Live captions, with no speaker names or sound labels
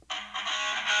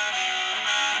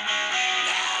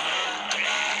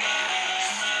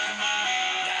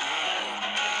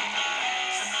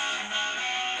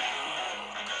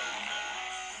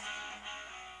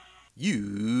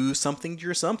something to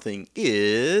your something.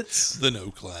 It's The No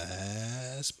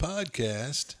Class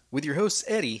Podcast. with your hosts,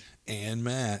 Eddie. And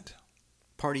Matt.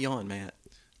 Party on, Matt.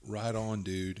 Right on,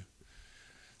 dude.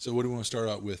 So what do we want to start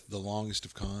out with? The longest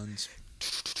of cons?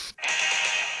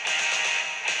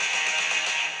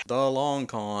 The long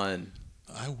con.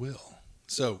 I will.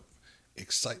 So,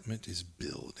 excitement is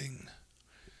building.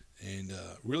 And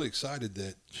really excited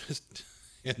that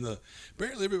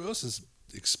apparently everybody else has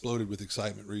exploded with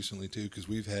excitement recently too, because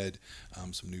we've had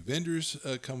some new vendors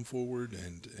come forward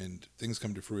and things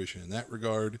come to fruition in that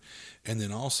regard. And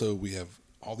then also we have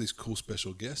all these cool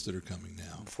special guests that are coming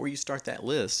now. Before you start that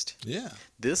list, Yeah.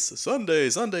 this Sunday,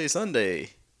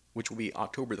 which will be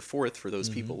October the 4th for those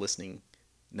people listening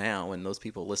now and those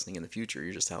people listening in the future,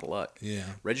 you're just out of luck. Yeah.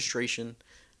 Registration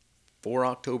for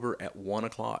October at 1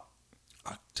 o'clock.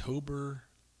 October,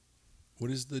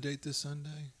 what is the date this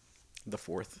Sunday? The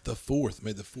 4th. The 4th.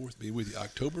 May the 4th be with you.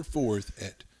 October 4th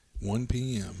at 1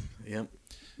 p.m. Yep.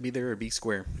 Be there or be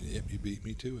square. Yep, you beat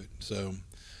me to it. So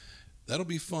that'll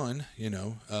be fun,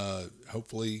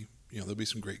 hopefully, there'll be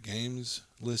some great games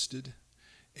listed,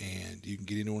 and you can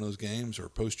get into one of those games or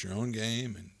post your own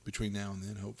game, and between now and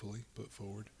then, hopefully, put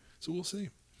forward. So we'll see.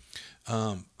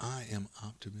 I am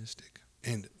optimistic.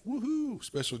 And woohoo,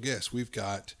 special guest. We've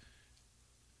got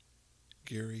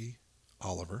Gary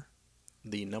Oliver.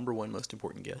 The number one most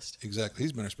important guest. Exactly.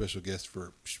 He's been our special guest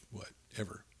for,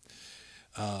 ever.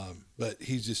 But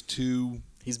he's just too...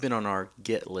 He's been on our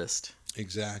get list.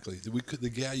 Exactly. The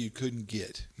guy you couldn't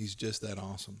get. He's just that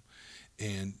awesome.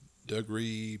 And Doug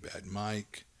Reed, Bad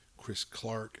Mike, Chris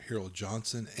Clark, Harold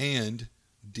Johnson, and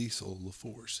Diesel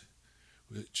LaForce,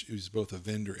 which is both a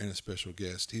vendor and a special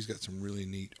guest. He's got some really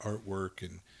neat artwork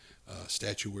and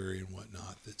statuary and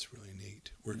whatnot that's really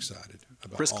neat. We're excited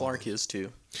about Chris all Clark of it. is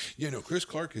too. Chris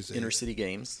Clark is Inner City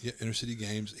Games. Yeah, Inner City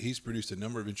Games. He's produced a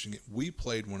number of interesting games. We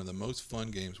played one of the most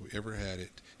fun games we ever had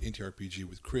at NTRPG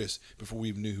with Chris before we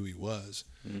even knew who he was.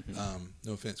 Mm-hmm.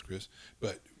 No offense, Chris,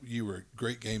 but you were a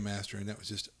great game master, and that was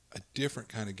just a different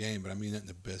kind of game, but I mean that in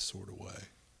the best sort of way.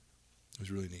 It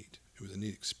was really neat. It was a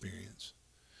neat experience.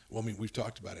 Well, I mean, we've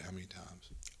talked about it how many times?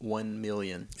 1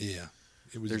 million. Yeah.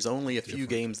 There's only a few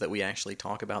games that we actually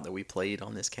talk about that we played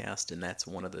on this cast, and that's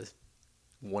one of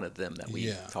them that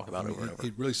we talk about over and over.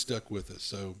 It really stuck with us.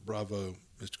 So bravo,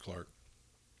 Mr. Clark.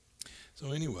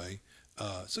 So anyway,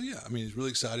 he's really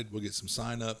excited. We'll get some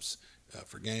sign-ups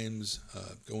for games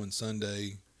going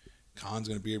Sunday. Con's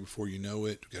going to be here before you know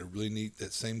it. We've got a really neat,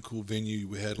 that same cool venue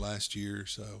we had last year.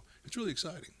 So it's really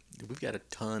exciting. We've got a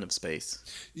ton of space.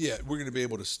 Yeah, we're going to be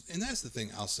able to, and that's the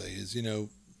thing I'll say is,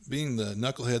 being the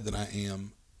knucklehead that I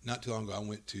am, not too long ago I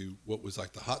went to what was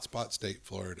like the hotspot state,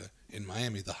 Florida, in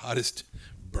Miami, the hottest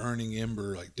burning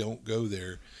ember, like don't go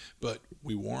there. But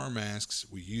we wore our masks,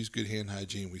 we used good hand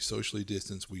hygiene, we socially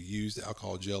distanced, we used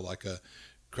alcohol gel like a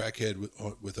crackhead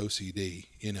with OCD,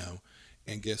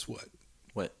 and guess what?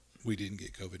 What? We didn't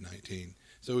get COVID-19.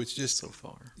 So it's just so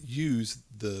far. Use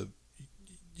the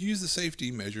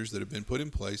safety measures that have been put in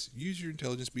place, use your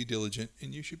intelligence, be diligent,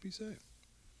 and you should be safe.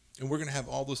 And we're going to have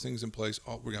all those things in place.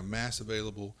 We're going to have masks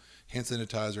available, hand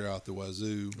sanitizer out the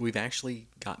wazoo. We've actually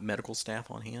got medical staff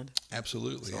on hand.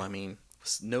 Absolutely. So,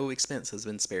 no expense has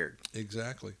been spared.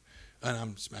 Exactly. And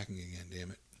I'm smacking again,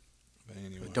 damn it. But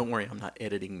anyway. Don't worry, I'm not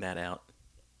editing that out.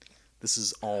 This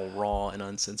is all raw and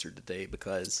uncensored today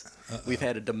because we've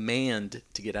had a demand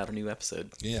to get out a new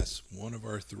episode. Yes. One of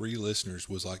our 3 listeners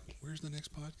was like, where's the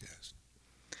next podcast?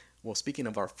 Well, speaking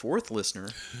of our 4th listener...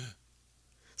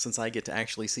 Since I get to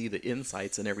actually see the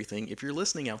insights and everything, if you're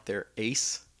listening out there,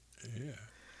 Ace,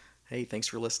 hey, thanks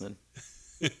for listening.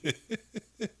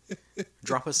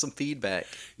 Drop us some feedback.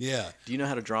 Yeah. Do you know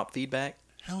how to drop feedback?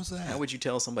 How's that? How would you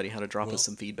tell somebody how to drop us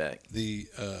some feedback? The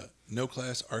No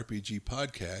Class RPG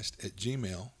Podcast at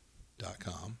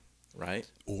gmail.com. Right.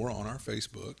 Or on our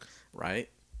Facebook. Right.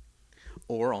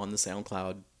 Or on the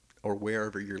SoundCloud. Or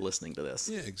wherever you're listening to this.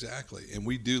 Yeah, exactly. And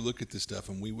we do look at this stuff,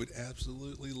 and we would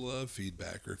absolutely love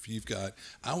feedback. Or if you've got,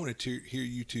 I want to hear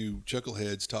you two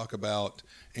chuckleheads talk about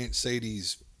Aunt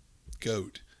Sadie's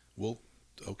goat. Well,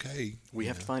 okay. We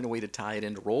have to find a way to tie it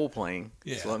into role-playing.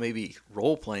 Yeah. So that may be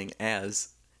role-playing as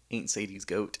Aunt Sadie's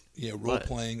goat. Yeah,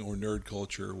 role-playing or nerd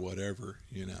culture or whatever,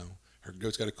 Her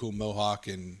goat's got a cool mohawk,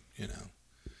 and,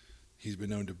 he's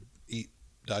been known to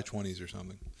die 20s or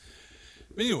something.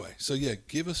 But anyway, so yeah,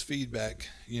 give us feedback,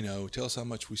 tell us how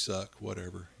much we suck,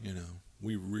 whatever,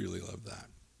 we really love that.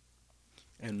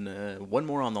 And one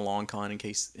more on the long con,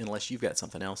 unless you've got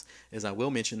something else, is I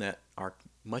will mention that our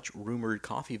much rumored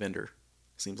coffee vendor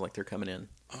seems like they're coming in.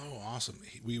 Oh, awesome.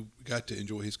 We got to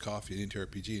enjoy his coffee at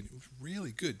NTRPG, and it was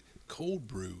really good. cold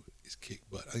brew is kick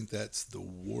butt. I think that's the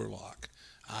Warlock.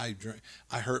 I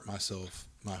hurt myself,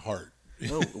 my heart.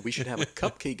 Oh, we should have a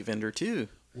cupcake vendor too.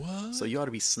 What? So you ought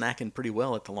to be snacking pretty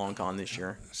well at the Long Con this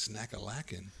year.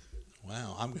 Snack-a-lackin'.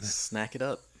 Wow, I'm gonna snack it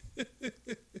up.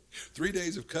 3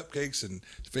 days of cupcakes and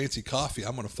fancy coffee.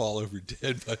 I'm gonna fall over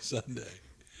dead by Sunday.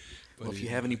 But Well, if you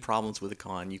have any problems with the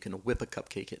con, you can whip a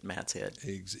cupcake at Matt's head.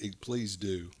 Please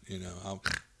do. I'll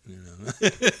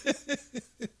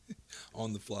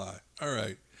on the fly. All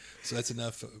right. So that's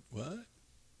enough. What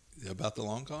about the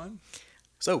Long Con?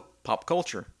 So pop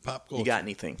culture. Pop culture. You got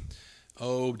anything?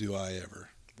 Oh, do I ever?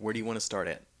 Where do you want to start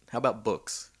at? How about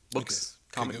books? Books,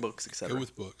 comic books, etc. Go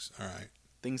with books. All right.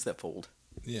 Things that fold.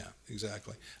 Yeah,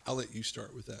 exactly. I'll let you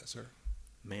start with that, sir.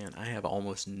 Man, I have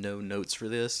almost no notes for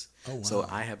this. Oh, wow. So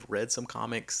I have read some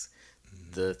comics.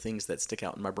 The things that stick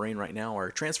out in my brain right now are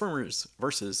Transformers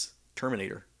versus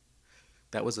Terminator.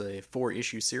 That was a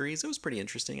 4-issue series. It was pretty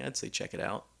interesting. I'd say check it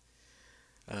out.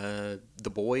 The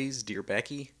Boys, Dear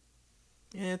Becky.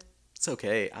 Yeah, it's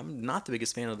okay. I'm not the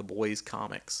biggest fan of the Boys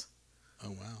comics.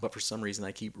 Oh, wow. But for some reason,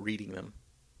 I keep reading them.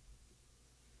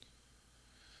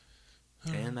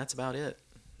 All and right. that's about it.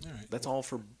 All right. That's all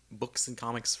for books and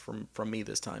comics from me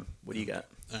this time. What do you got?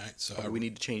 All right. So Or do we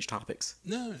need to change topics?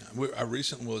 No. I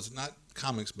recently was not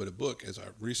comics, but a book. As I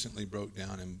recently broke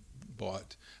down and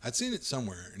bought, I'd seen it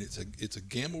somewhere, and it's a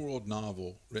Gamma World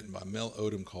novel written by Mel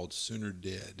Odom called Sooner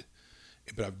Dead.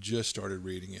 But I've just started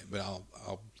reading it. But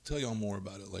I'll tell y'all more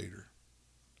about it later.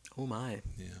 Oh my!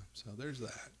 Yeah. So there's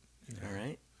that. All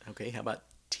right. Okay. How about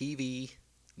TV,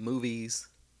 movies,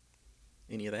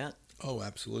 any of that? Oh,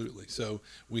 absolutely. So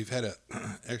we've had a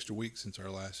extra week since our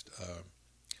last,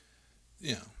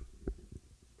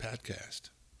 podcast.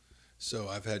 So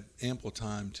I've had ample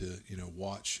time to,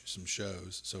 watch some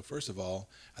shows. So first of all,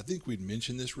 I think we'd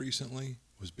mentioned this recently,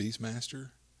 was Beastmaster.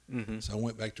 Mm-hmm. So I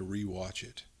went back to rewatch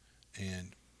it,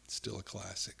 and it's still a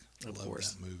classic. I Of love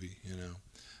course. that movie,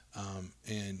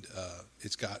 and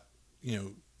it's got,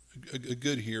 a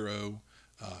good hero.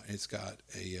 It's got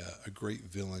a great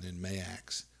villain in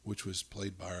Mayax, which was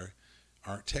played by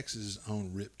our Texas'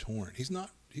 own Rip Torn. He's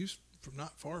from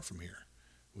not far from here.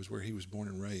 It was where he was born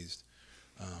and raised.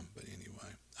 But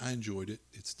anyway, I enjoyed it.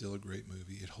 It's still a great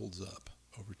movie. It holds up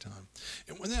over time.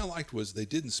 And one thing I liked was they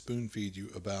didn't spoon feed you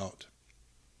about,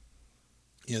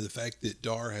 the fact that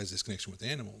Dar has this connection with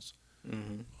animals.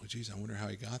 Mm-hmm. Oh, geez, I wonder how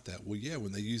he got that. Well, yeah,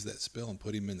 when they used that spell and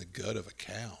put him in the gut of a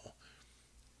cow,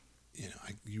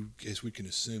 you guess we can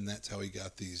assume that's how he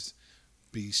got these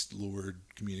beast lord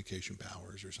communication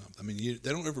powers or something. I mean,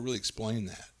 they don't ever really explain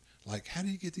that. Like, how do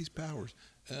you get these powers?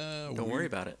 Don't worry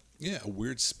about it. Yeah, a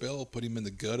weird spell put him in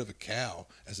the gut of a cow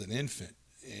as an infant,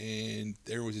 and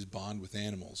there was his bond with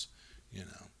animals.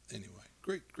 Anyway,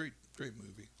 great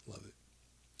movie. Love it.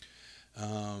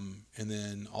 And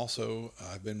then also,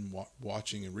 I've been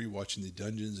watching and rewatching the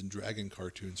Dungeons and Dragon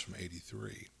cartoons from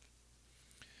 '83.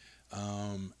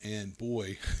 And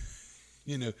boy,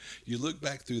 you look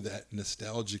back through that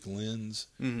nostalgic lens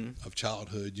of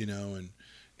childhood,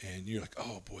 and you're like,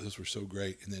 oh boy, those were so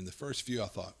great. And then the first few, I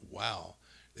thought, wow,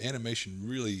 the animation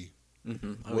really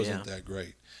wasn't that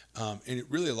great. And it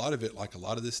really, a lot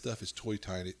of this stuff is toy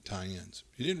tie-ins.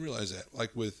 You didn't realize that,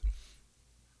 like with,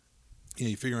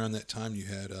 you figure around that time you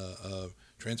had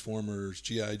Transformers,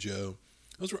 G.I. Joe.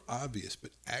 Those were obvious,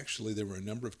 but actually there were a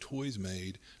number of toys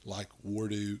made, like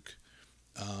Warduke,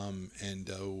 and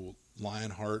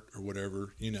Lionheart or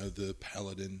whatever, the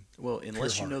Paladin. Well,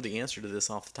 unless you know the answer to this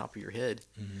off the top of your head,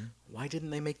 why didn't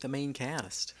they make the main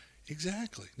cast?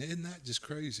 Exactly. Isn't that just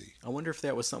crazy? I wonder if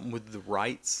that was something with the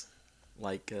rights.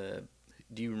 Like,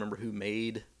 do you remember who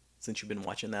made, since you've been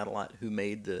watching that a lot, who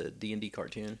made the D&D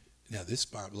cartoon? Now,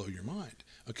 this might blow your mind.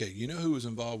 Okay, you know who was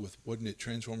involved with, wasn't it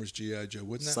Transformers, G.I. Joe?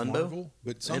 Wasn't that Sunbow? Marvel?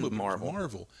 But Sunbow And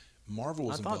Marvel. Marvel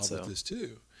was I thought involved so. with this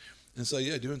too. And so,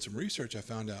 doing some research, I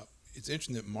found out it's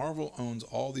interesting that Marvel owns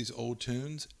all these old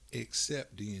tunes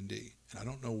except D&D. And I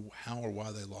don't know how or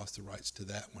why they lost the rights to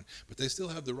that one. But they still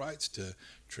have the rights to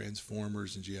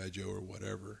Transformers and G.I. Joe or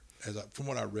whatever, from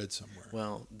what I read somewhere.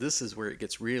 Well, this is where it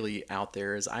gets really out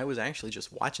there. Is I was actually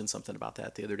just watching something about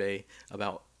that the other day,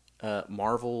 about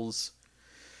Marvel's...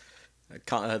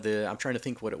 I'm trying to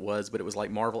think what it was, but it was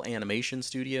like Marvel Animation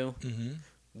Studio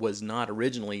was not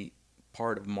originally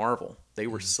part of Marvel. They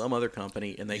were some other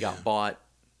company, and they got bought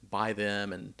by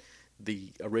them. And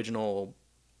the original,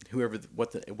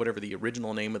 whatever the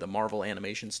original name of the Marvel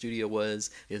Animation Studio was,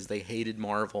 is they hated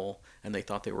Marvel, and they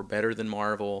thought they were better than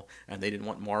Marvel, and they didn't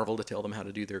want Marvel to tell them how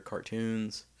to do their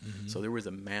cartoons. So there was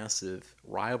a massive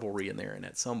rivalry in there, and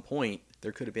at some point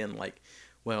there could have been like,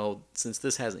 well, since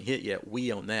this hasn't hit yet,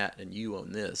 we own that and you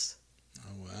own this.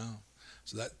 Oh, wow.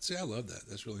 So I love that.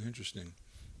 That's really interesting.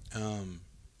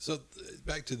 So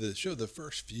back to the show, the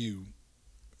first few,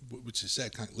 which is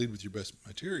sad, kind of lead with your best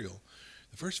material.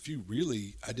 The first few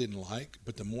really I didn't like,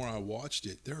 but the more I watched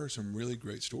it, there are some really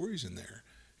great stories in there.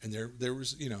 And there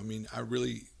was, I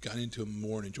really got into them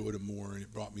more and enjoyed them more, and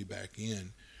it brought me back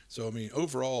in. So,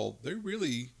 overall, they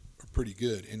really are pretty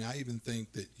good. And I even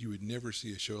think that you would never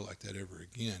see a show like that ever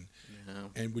again,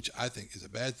 and which I think is a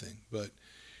bad thing. But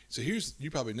so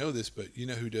you probably know this, but you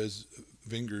know who does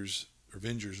Venger's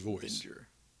voice? Venger.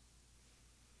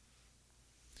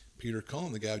 Peter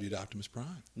Cullen, the guy who did Optimus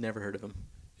Prime. Never heard of him.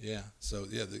 Yeah. So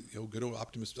yeah, the good old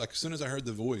Optimus. Like as soon as I heard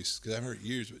the voice, because I haven't heard it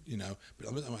years, but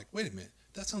I'm like, wait a minute,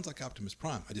 that sounds like Optimus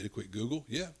Prime. I did a quick Google.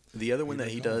 Yeah. The other one that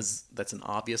he does, that's an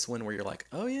obvious one where you're like,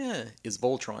 oh yeah, is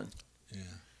Voltron. Yeah.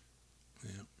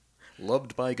 Yeah.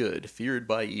 Loved by good, feared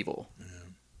by evil.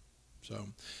 Yeah.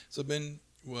 So Ben,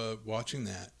 watching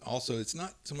that. Also, it's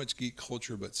not so much geek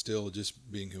culture, but still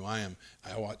just being who I am.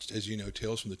 I watched, as you know,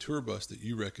 Tales from the Tour Bus that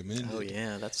you recommended. Oh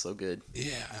yeah, that's so good.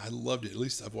 Yeah, I loved it. At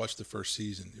least I've watched the first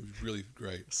season. It was really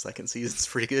great. Second season's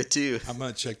pretty good too. I'm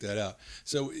gonna check that out.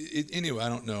 So anyway, I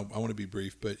don't know. I want to be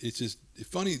brief, but it's just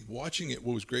funny watching it.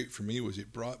 What was great for me was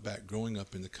it brought back growing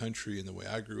up in the country and the way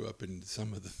I grew up, and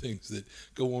some of the things that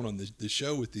go on the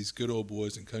show with these good old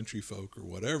boys and country folk or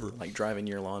whatever. Like driving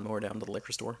your lawnmower down to the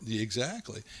liquor store. Yeah,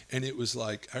 exactly. And it was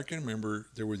like, I can remember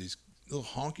there were these little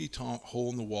honky-tonk,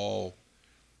 hole-in-the-wall,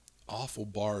 awful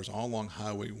bars all along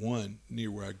Highway 1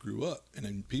 near where I grew up. And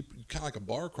then people, kind of like a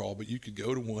bar crawl, but you could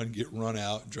go to one, get run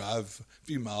out, drive a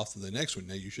few miles to the next one.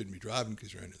 Now, you shouldn't be driving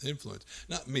because you're under the influence.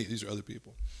 Not me. These are other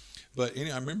people. But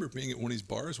anyway, I remember being at one of these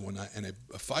bars one night, and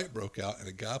a fight broke out, and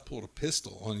a guy pulled a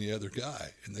pistol on the other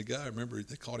guy. And the guy, I remember,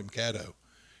 they called him Caddo,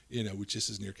 which this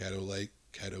is near Caddo Lake,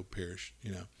 Caddo Parish,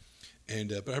 And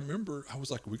but I remember I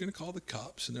was like, "Are we going to call the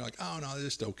cops?" And they're like, "Oh no,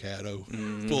 just Ocado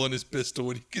pulling his pistol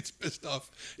when he gets pissed off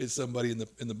at somebody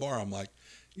in the bar." I'm like,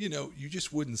 you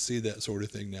just wouldn't see that sort of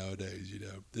thing nowadays.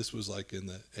 This was like in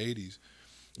the '80s.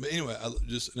 But anyway,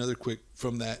 just another quick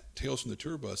from that Tales from the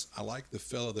Tour Bus. I like the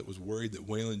fella that was worried that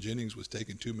Waylon Jennings was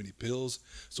taking too many pills,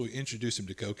 so he introduced him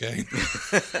to cocaine.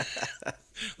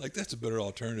 Like that's a better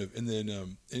alternative. And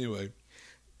then anyway,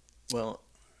 well.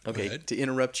 Okay, to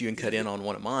interrupt you and cut in on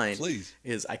one of mine, please.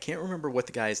 Is I can't remember what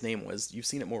the guy's name was. You've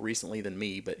seen it more recently than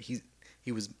me, but he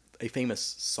was a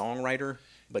famous songwriter,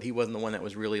 but he wasn't the one that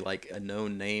was really like a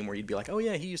known name where you'd be like, oh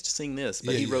yeah, he used to sing this,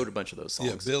 but he wrote a bunch of those songs.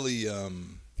 Yeah, Billy. Oh,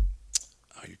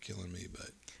 you're killing me,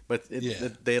 but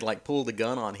they had like pulled a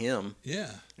gun on him. Yeah.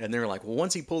 And they were like, well,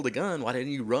 once he pulled a gun, why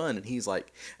didn't you run? And he's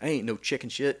like, I ain't no chicken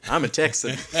shit. I'm a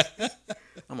Texan.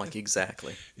 I'm like,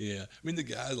 exactly. Yeah. I mean, the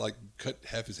guy like cut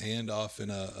half his hand off in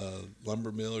a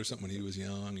lumber mill or something when he was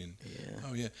young. And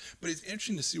oh yeah. But it's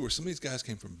interesting to see where some of these guys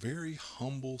came from very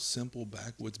humble, simple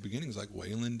backwoods beginnings, like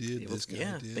Waylon did. This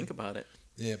guy did. Think about it.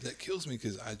 Yeah, but that kills me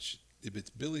because if it's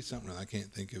Billy something and I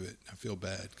can't think of it, I feel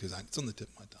bad because it's on the tip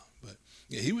of my tongue. But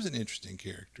yeah, he was an interesting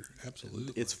character.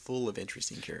 Absolutely. It's full of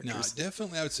interesting characters. No,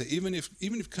 definitely, I would say even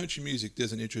if country music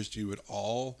doesn't interest you at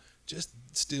all, just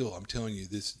still, I'm telling you,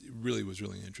 this really was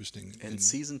really interesting. And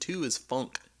season 2 is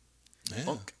funk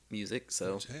music.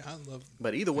 So, hey, I love.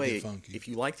 But either way, if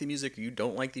you like the music or you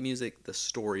don't like the music, the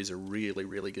stories are really,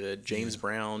 really good. James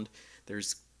Brown,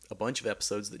 there's a bunch of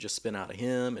episodes that just spin out of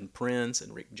him and Prince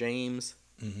and Rick James.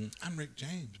 Mm-hmm. I'm Rick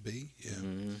James, B. Yeah.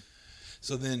 Mm-hmm.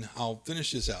 So then I'll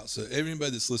finish this out. So everybody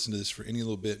that's listened to this for any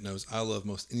little bit knows I love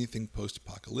most anything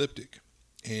post-apocalyptic.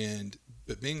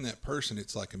 But being that person,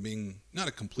 it's like I'm being not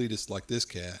a completist like this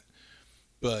cat,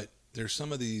 but there's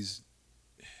some of these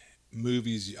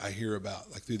movies I hear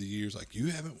about like through the years, like you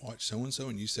haven't watched so-and-so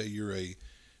and you say you're a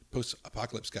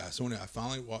post-apocalypse guy. So when I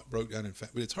finally broke down, in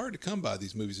fact, but it's hard to come by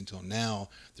these movies until now.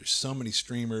 There's so many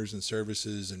streamers and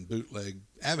services and bootleg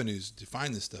avenues to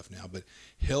find this stuff now. But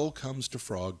Hell Comes to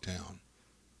Frogtown.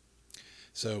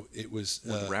 So it was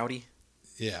with Rowdy?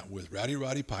 Yeah, with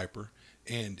Roddy Piper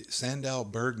and Sandahl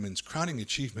Bergman's crowning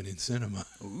achievement in cinema.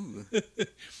 Ooh.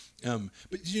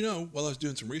 But while I was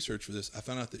doing some research for this, I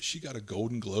found out that she got a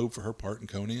Golden Globe for her part in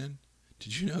Conan.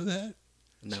 Did you know that?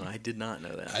 No, I did not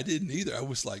know that. I didn't either. I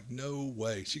was like, no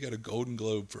way. She got a Golden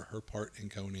Globe for her part in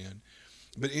Conan.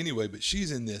 But anyway,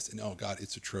 she's in this, and oh God,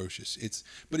 it's atrocious.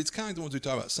 But it's kind of the ones we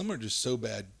talk about. Some are just so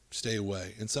bad, stay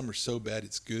away, and some are so bad,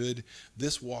 it's good.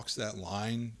 This walks that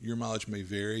line. Your mileage may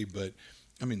vary, but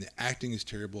I mean, the acting is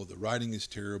terrible, the writing is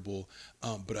terrible.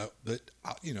 But I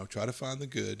try to find the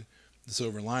good, the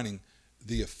silver lining.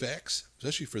 The effects,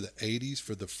 especially for the '80s,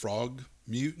 for the frog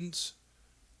mutants,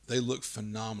 they look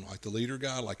phenomenal. Like the leader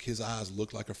guy, like his eyes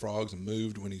looked like a frog's and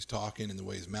moved when he's talking, and the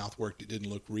way his mouth worked, it didn't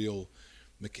look real.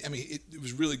 I mean, it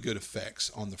was really good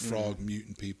effects on the frog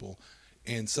mutant people,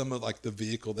 and some of like the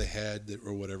vehicle they had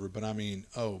or whatever. But I mean,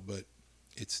 but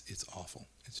it's awful.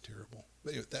 It's terrible.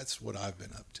 But anyway, that's what I've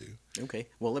been up to. Okay.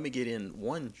 Well, let me get in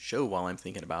one show while I'm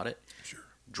thinking about it. Sure.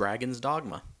 Dragon's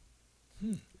Dogma.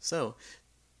 So,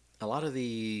 a lot of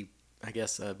the, I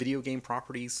guess, video game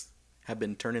properties have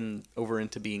been turning over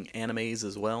into being animes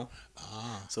as well.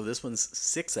 So this one's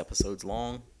 6 episodes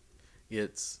long.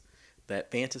 It's that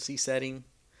fantasy setting.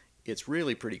 It's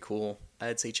really pretty cool.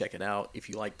 I'd say check it out. If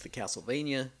you liked the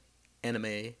Castlevania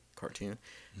anime cartoon,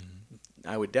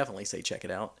 I would definitely say check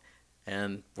it out.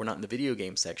 And we're not in the video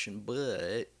game section,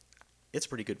 but it's a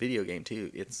pretty good video game too.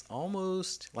 It's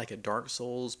almost like a Dark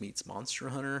Souls meets Monster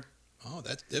Hunter. Oh,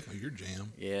 that's definitely your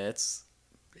jam. Yeah,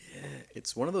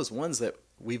 it's one of those ones that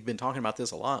we've been talking about this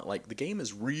a lot. Like, the game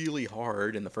is really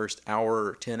hard in the first hour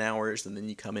or 10 hours, and then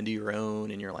you come into your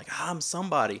own, and you're like, I'm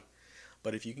somebody.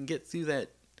 But if you can get through that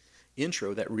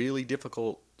intro, that really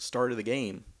difficult start of the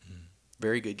game,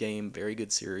 very good game, very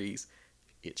good series.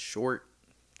 It's short.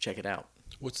 Check it out.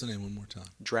 What's the name one more time?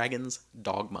 Dragon's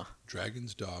Dogma.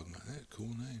 Dragon's Dogma. That's a cool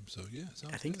name. So, yeah,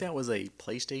 I think that was an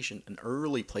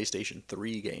early PlayStation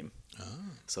 3 game.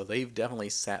 So they've definitely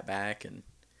sat back and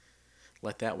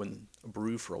let that one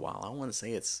brew for a while. I want to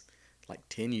say it's like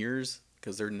 10 years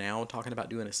because they're now talking about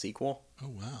doing a sequel. Oh,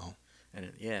 wow.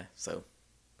 And so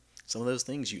some of those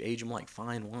things, you age them like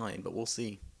fine wine, but we'll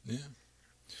see. Yeah.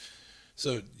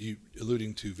 So you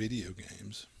alluding to video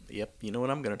games. Yep. You know what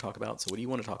I'm going to talk about. So what do you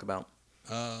want to talk about?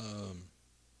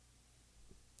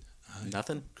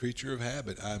 Nothing? Creature of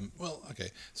habit.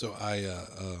 Okay. So I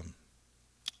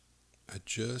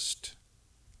just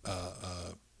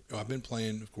I've been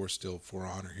playing, of course, still For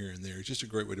Honor here and there. It's just a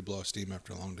great way to blow off steam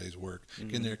after a long day's work.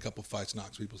 Getting there, a couple fights,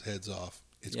 knocks people's heads off.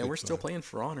 It's we're still playing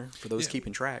For Honor for those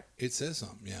keeping track. It says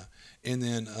something, yeah. And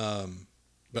then,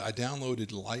 but I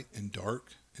downloaded Light and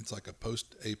Dark. It's like a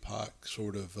post-apoc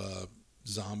sort of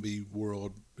zombie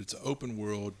world. It's an open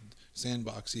world,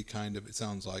 sandboxy kind of. It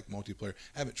sounds like multiplayer.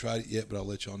 I haven't tried it yet, but I'll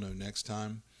let y'all know next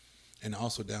time. And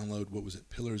also download,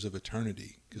 Pillars of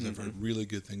Eternity, because I've heard really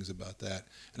good things about that.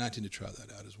 And I tend to try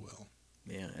that out as well.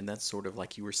 Yeah, and that's sort of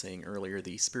like you were saying earlier,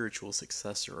 the spiritual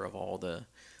successor of all the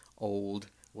old,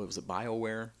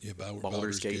 BioWare? Yeah,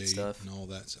 Baldur's Gate stuff. And all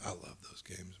that. I love those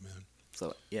games, man.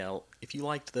 So, yeah, if you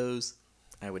liked those,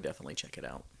 I would definitely check it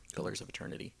out, Pillars of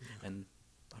Eternity. Yeah. And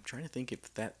I'm trying to think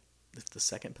if the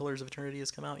second Pillars of Eternity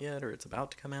has come out yet, or it's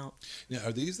about to come out. Now,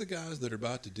 are these the guys that are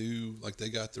about to do, like, they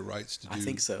got the rights to do, I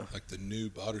think so, like the new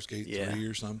Baldur's Gate 3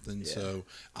 or something? Yeah. So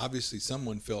obviously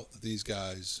someone felt that these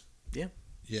guys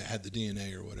had the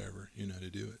DNA or whatever, to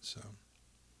do it. So,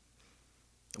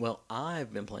 well,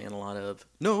 I've been playing a lot of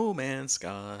No Man's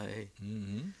Sky.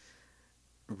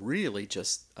 Really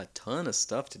just a ton of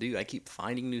stuff to do. I keep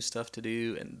finding new stuff to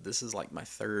do, and this is like my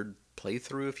 3rd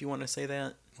playthrough, if you want to say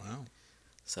that. Wow.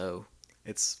 So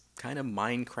it's kind of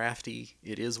Minecrafty.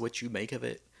 It is what you make of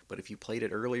it. But if you played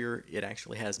it earlier, it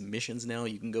actually has missions now.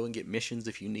 You can go and get missions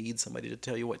if you need somebody to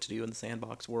tell you what to do in the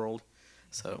sandbox world.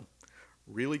 So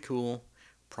really cool.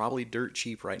 Probably dirt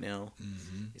cheap right now.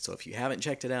 So if you haven't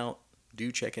checked it out, do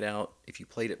check it out. If you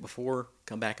played it before,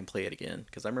 come back and play it again.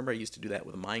 Because I remember I used to do that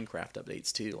with Minecraft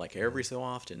updates too. Like every so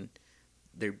often,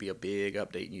 there'd be a big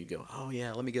update and you'd go, oh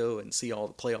yeah, let me go and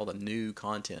play all the new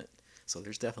content. So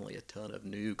there's definitely a ton of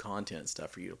new content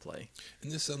stuff for you to play.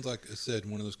 And this sounds like I said,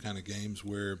 one of those kind of games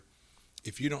where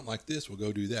if you don't like this, we'll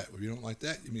go do that. If you don't like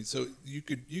that, so you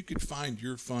could find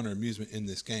your fun or amusement in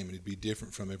this game, and it'd be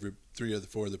different from every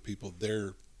 4 other people,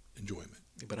 their enjoyment.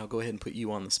 But I'll go ahead and put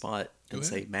you on the spot and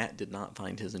say Matt did not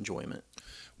find his enjoyment.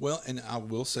 Well, and I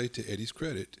will say to Eddie's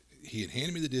credit, he had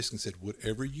handed me the disc and said,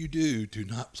 whatever you do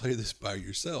not play this by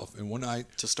yourself. And one night...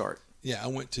 To start. Yeah, I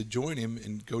went to join him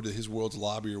and go to his world's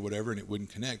lobby or whatever, and it wouldn't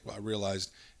connect. But I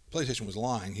realized PlayStation was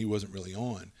lying. He wasn't really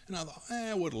on. And I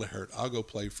thought, what'll it hurt? I'll go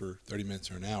play for 30 minutes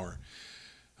or an hour.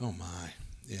 Oh, my.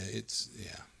 Yeah,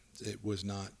 it was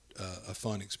not a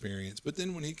fun experience. But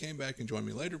then when he came back and joined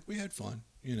me later, we had fun,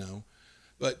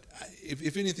 But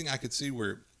if anything, I could see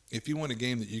where if you want a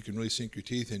game that you can really sink your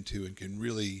teeth into and can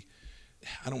really,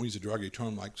 I don't want to use a derogatory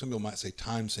term, like some people might say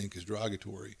time sink is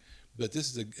derogatory, but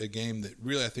this is a game that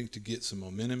really, I think, to get some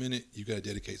momentum in it, you've got to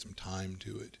dedicate some time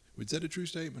to it. Was that a true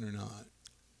statement or not?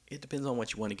 It depends on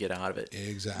what you want to get out of it.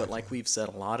 Exactly. But like we've said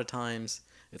a lot of times,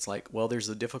 it's like, well, there's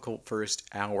a difficult first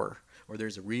hour, or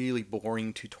there's a really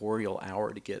boring tutorial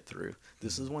hour to get through.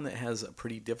 This is one that has a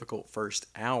pretty difficult first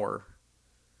hour.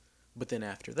 But then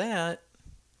after that,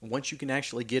 once you can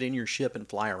actually get in your ship and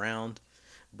fly around,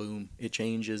 boom, it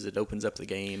changes. It opens up the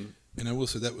game. And I will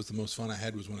say that was the most fun I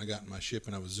had was when I got in my ship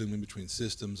and I was zooming between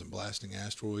systems and blasting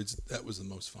asteroids. That was the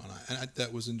most fun.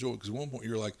 That was enjoyable because at one point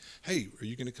you're like, hey, are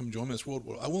you going to come join me in this world?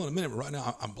 Well, I will in a minute, but right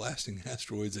now I'm blasting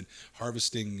asteroids and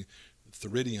harvesting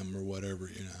thoridium or whatever,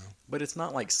 you know. But it's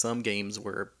not like some games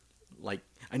where, like,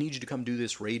 I need you to come do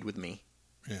this raid with me.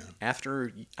 Yeah.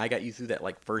 After I got you through that,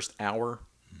 like, first hour,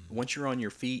 once you're on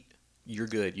your feet, you're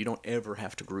good. You don't ever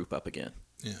have to group up again.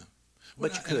 Yeah.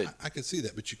 But you could. I could see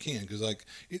that, but you can because like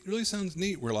it really sounds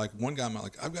neat. Where like one guy might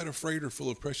like, I've got a freighter full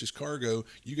of precious cargo.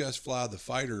 You guys fly the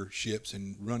fighter ships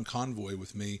and run convoy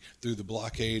with me through the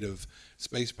blockade of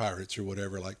space pirates or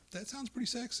whatever. Like that sounds pretty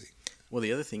sexy. Well,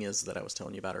 the other thing is that I was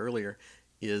telling you about earlier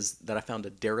is that I found a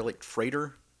derelict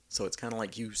freighter. So it's kind of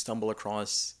like you stumble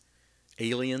across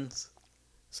aliens.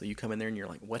 So you come in there and you're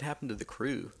like, what happened to the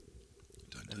crew?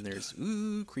 Dun, dun, And there's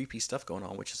dun. creepy stuff going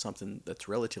on, which is something that's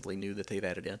relatively new that they've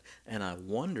added in. And I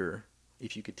wonder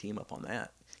if you could team up on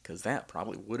that, because that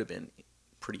probably would have been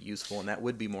pretty useful, and that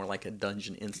would be more like a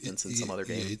dungeon instance in some other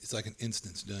game. Yeah, it's like an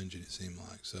instance dungeon. It seemed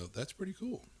like so. That's pretty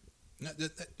cool. Now,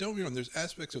 don't get me wrong. There's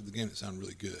aspects of the game that sound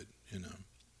really good. You know.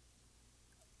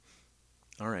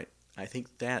 All right, I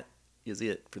think that is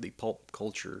it for the pulp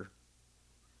culture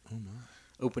Oh my.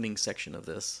 opening section of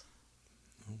this.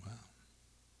 Oh wow.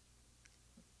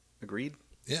 Agreed?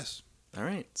 Yes. All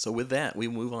right. So with that, we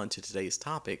move on to today's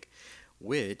topic,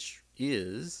 which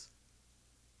is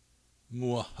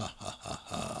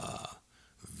Mwahaha.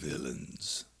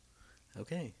 Villains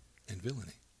okay. and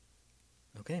villainy.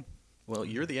 Okay. Well,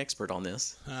 you're the expert on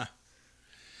this.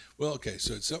 Well, okay,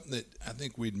 so it's something that I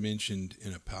think we'd mentioned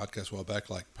in a podcast a while back,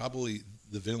 like probably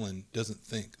the villain doesn't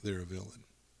think they're a villain.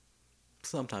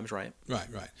 Sometimes, right? Right.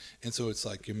 And so it's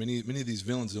like many of these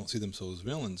villains don't see themselves as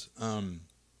villains.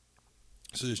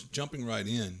 So just jumping right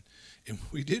in, and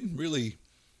we didn't really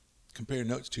compare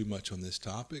notes too much on this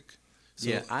topic. So,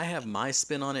 Yeah, I have my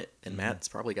spin on it, and Matt's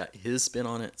probably got his spin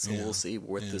on it, so Yeah, we'll see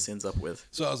what yeah. this ends up with.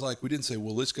 So I was like, we didn't say,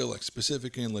 well, let's go like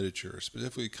specifically in literature, or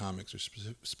specifically comics, or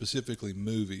specifically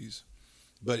movies.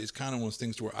 But it's kind of one of those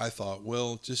things to where I thought,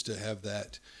 well, just to have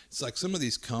that, it's like some of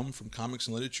these come from comics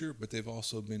and literature, but they've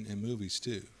also been in movies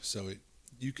too. So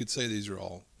you could say these are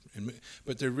all,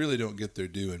 but they really don't get their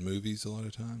due in movies a lot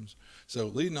of times. So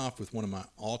leading off with one of my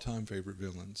all-time favorite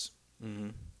villains, Mm-hmm.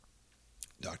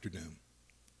 Dr. Doom.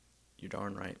 You're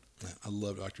darn right. I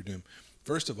love Dr. Doom.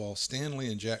 First of all, Stan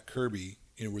Lee and Jack Kirby,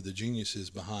 were the geniuses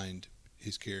behind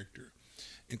his character.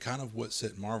 And kind of what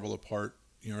set Marvel apart,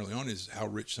 early on is how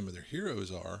rich some of their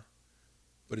heroes are,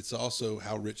 but it's also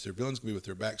how rich their villains can be with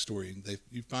their backstory. And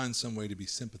you find some way to be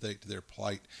sympathetic to their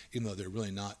plight, even though they're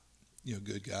really not,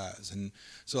 good guys. And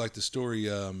so like the story,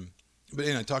 but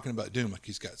anyway, talking about Doom, like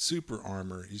he's got super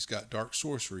armor, he's got dark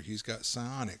sorcery, he's got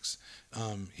psionics,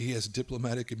 he has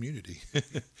diplomatic immunity.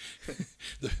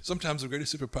 Sometimes the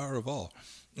greatest superpower of all,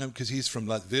 because he's from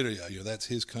Latveria, that's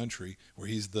his country, where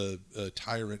he's the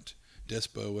tyrant,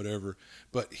 despot, whatever.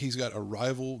 But he's got a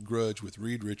rival grudge with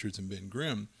Reed Richards and Ben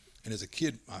Grimm. And as a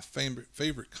kid, my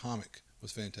favorite comic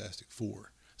was Fantastic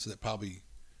Four. So that probably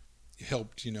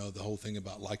helped, the whole thing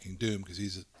about liking Doom, because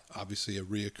he's obviously a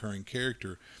reoccurring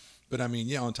character. But I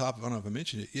mean, on top of, I don't know if I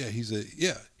mentioned it,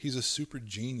 he's a super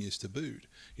genius to boot.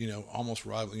 Almost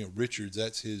rival. Richards,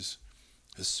 that's his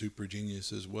super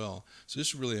genius as well. So this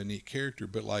is really a neat character.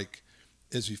 But like,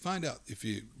 as you find out, if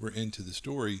you were into the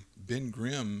story, Ben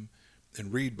Grimm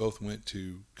and Reed both went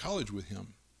to college with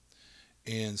him,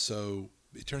 and so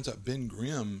it turns out Ben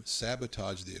Grimm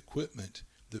sabotaged the equipment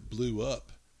that blew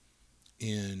up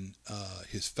in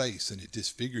his face, and it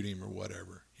disfigured him or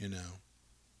whatever.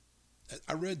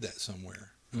 I read that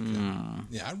somewhere. Okay.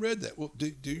 Yeah, I read that. Well,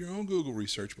 do your own Google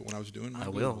research. But when I was doing my I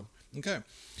Google, will. Okay.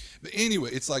 But anyway,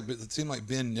 but it seemed like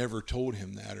Ben never told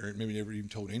him that, or maybe never even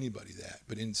told anybody that.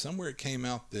 But in somewhere it came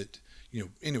out that,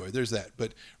 anyway, there's that.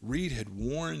 But Reed had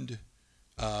warned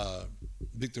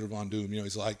Victor Von Doom,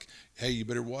 he's like, hey, you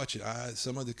better watch it.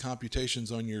 Some of the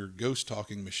computations on your ghost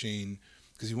talking machine,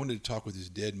 because he wanted to talk with his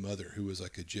dead mother, who was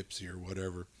like a gypsy or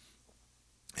whatever.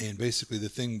 And basically the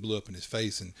thing blew up in his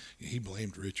face, and he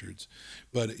blamed Richards.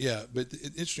 But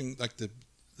it's interesting, like the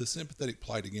sympathetic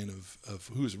plight again of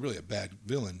who is really a bad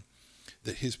villain,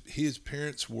 that his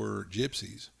parents were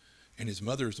gypsies, and his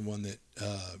mother is the one that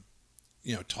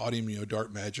taught him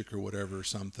dark magic or whatever or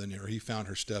something, or he found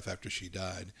her stuff after she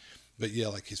died. But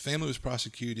like his family was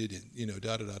prosecuted, and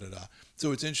da da da da da.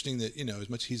 So it's interesting that as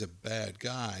much as he's a bad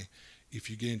guy, if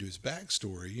you get into his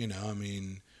backstory,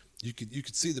 you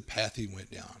could see the path he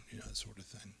went down, that sort of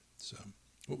thing. So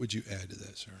what would you add to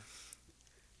that, sir?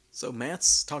 So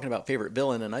Matt's talking about favorite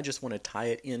villain, and I just want to tie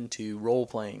it into role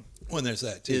playing. Well, and there's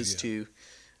that too. To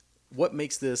what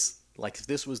makes this like if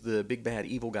this was the big bad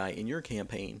evil guy in your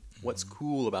campaign, what's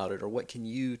cool about it, or what can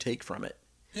you take from it?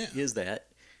 Yeah. Is that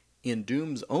in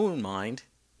Doom's own mind,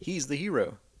 he's the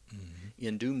hero. Mm-hmm.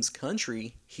 In Doom's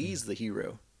country, he's the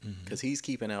hero because he's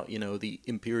keeping out, the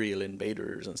Imperial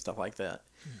invaders and stuff like that.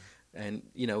 And,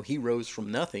 he rose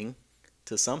from nothing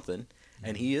to something,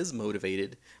 and he is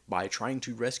motivated by trying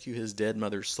to rescue his dead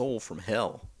mother's soul from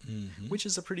hell, which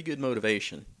is a pretty good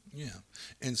motivation. Yeah.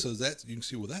 And so that you can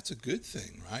see, well, that's a good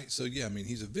thing, right? So, yeah, I mean,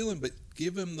 he's a villain, but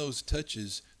give him those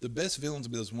touches. The best villains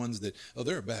will be those ones that, oh,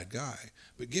 they're a bad guy.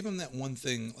 But give him that one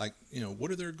thing, like, what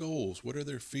are their goals? What are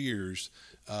their fears?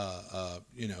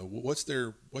 What's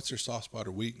their soft spot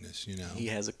or weakness, He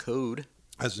has a code.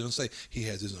 I was going to say, he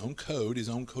has his own code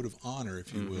of honor,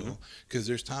 if you will, because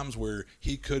there's times where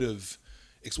he could have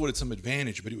exploited some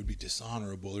advantage, but it would be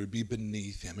dishonorable. It would be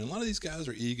beneath him. And a lot of these guys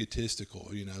are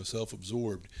egotistical,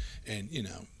 self-absorbed, and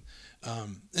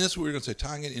that's what we're going to say,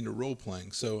 tying it into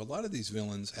role-playing. So a lot of these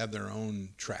villains have their own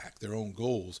track, their own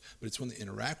goals, but it's when they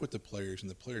interact with the players and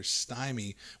the players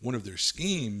stymie one of their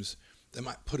schemes, they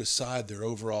might put aside their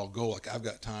overall goal, like I've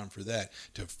got time for that,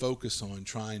 to focus on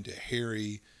trying to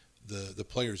harry the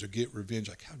players or get revenge.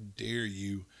 Like, how dare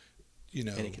you, And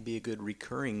it can be a good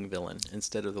recurring villain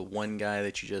instead of the one guy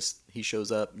that he shows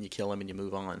up and you kill him and you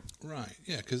move on. Right,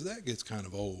 yeah, because that gets kind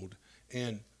of old.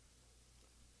 And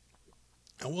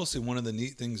I will say one of the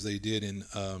neat things they did in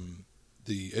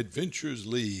the Adventures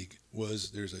League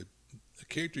was there's a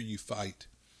character you fight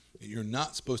that you're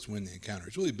not supposed to win the encounter.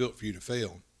 It's really built for you to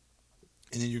fail.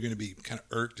 And then you're going to be kind of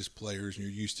irked as players, and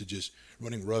you're used to just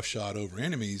running roughshod over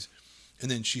enemies. And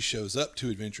then she shows up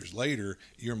 2 adventures later.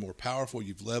 You're more powerful.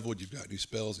 You've leveled. You've got new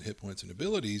spells and hit points and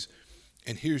abilities.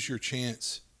 And here's your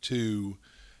chance to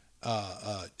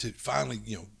finally,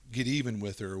 get even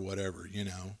with her or whatever,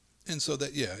 And so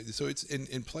that, so it's,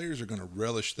 and players are going to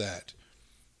relish that,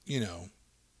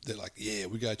 that like, yeah,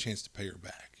 we got a chance to pay her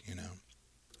back,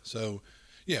 So,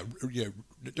 yeah.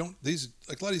 Don't these,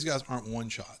 like, a lot of these guys aren't one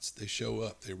shots. They show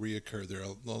up. They reoccur.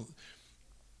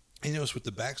 And notice with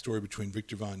the backstory between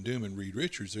Victor Von Doom and Reed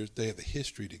Richards, they have a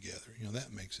history together.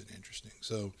 That makes it interesting.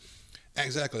 So,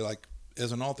 exactly, like,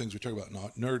 as in all things, we talk about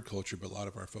not nerd culture, but a lot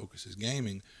of our focus is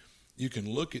gaming. You can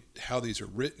look at how these are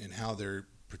written and how they're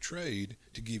portrayed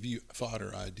to give you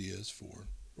fodder ideas for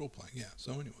role-playing. Yeah,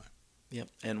 so anyway. Yep,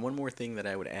 and one more thing that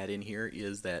I would add in here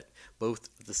is that both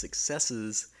the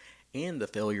successes and the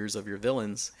failures of your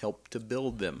villains help to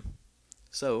build them.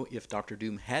 So, if Dr.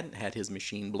 Doom hadn't had his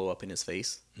machine blow up in his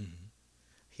face,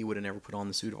 he would have never put on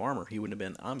the suit of armor. He wouldn't have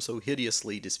been, I'm so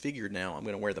hideously disfigured now, I'm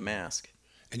going to wear the mask.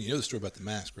 And you know the story about the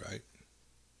mask, right?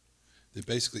 That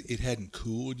basically it hadn't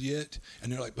cooled yet.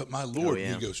 And they're like, but my lord.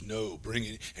 And he goes, no, bring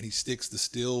it. And he sticks the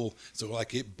steel, so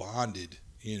like it bonded,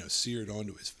 seared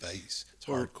onto his face. It's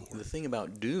hardcore. The thing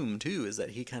about Doom, too, is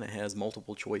that he kind of has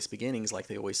multiple choice beginnings, like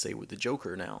they always say with the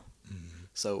Joker now.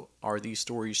 So, are these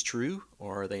stories true,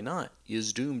 or are they not?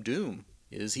 Is Doom Doom?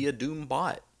 Is he a Doom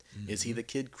bot? Is he the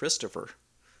kid Christopher,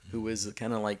 who is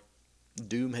kind of like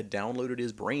Doom had downloaded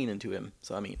his brain into him?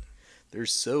 So, I mean,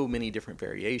 there's so many different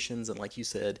variations, and like you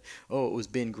said, it was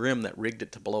Ben Grimm that rigged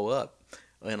it to blow up.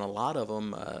 And a lot of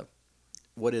them,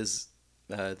 what is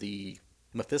the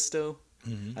Mephisto?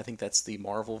 I think that's the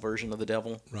Marvel version of the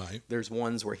devil. Right. There's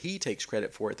ones where he takes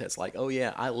credit for it that's like, oh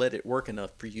yeah, I let it work enough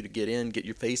for you to get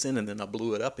your face in, and then I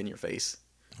blew it up in your face.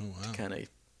 Oh, wow. To kind of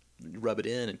rub it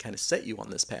in and kind of set you on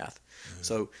this path. Yeah.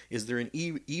 So is there an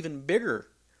even bigger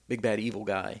big bad evil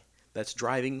guy that's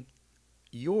driving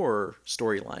your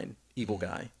storyline evil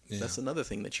guy? Yeah. That's another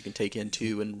thing that you can take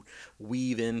into and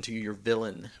weave into your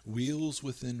villain. Wheels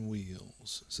within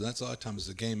wheels. So that's a lot of times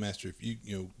as a game master, if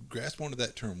you grasp onto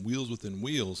that term, wheels within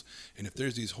wheels, and if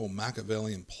there's these whole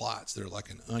Machiavellian plots that are like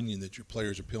an onion that your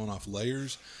players are peeling off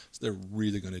layers, so they're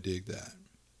really going to dig that.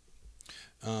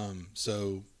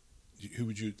 So who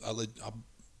would you? I'll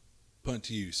punt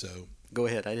to you. So go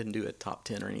ahead. I didn't do a top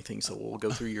 10 or anything, so we'll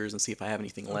go through yours and see if I have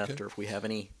anything left or if we have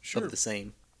any of the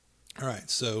same. All right.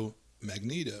 So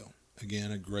Magneto,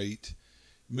 again, a great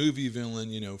movie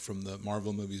villain, from the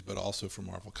Marvel movies, but also from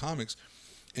Marvel Comics.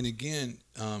 And again,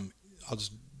 I'll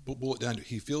just boil it down to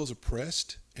he feels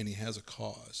oppressed and he has a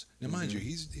cause. Now, mind you,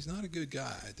 he's not a good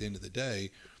guy at the end of the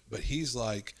day, but he's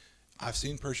like, I've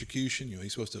seen persecution.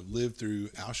 He's supposed to have lived through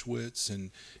Auschwitz and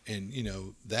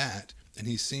that. And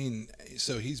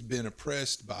he's been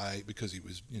oppressed because he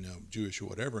was, Jewish or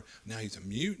whatever. Now he's a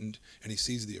mutant and he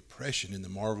sees the oppression in the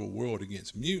Marvel world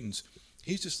against mutants.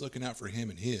 He's just looking out for him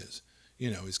and his,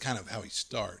 is kind of how he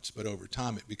starts. But over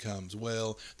time it becomes,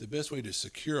 well, the best way to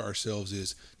secure ourselves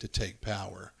is to take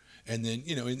power. And then,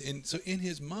 and so in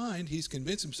his mind, he's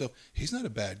convinced himself he's not a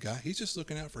bad guy. He's just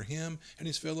looking out for him and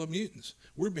his fellow mutants.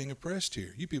 We're being oppressed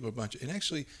here. You people are a bunch of, and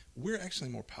actually, we're actually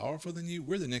more powerful than you.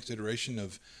 We're the next iteration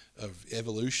of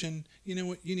evolution. You know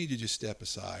what? You need to just step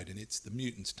aside, and it's the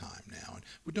mutants' time now. And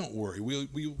but don't worry, we'll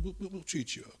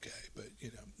treat you okay. But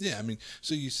yeah. I mean,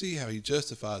 so you see how he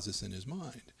justifies this in his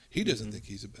mind. He doesn't think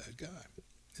he's a bad guy.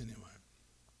 Anyway.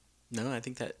 No, I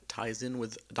think that ties in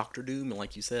with Doctor Doom, and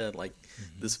like you said,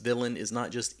 this villain is not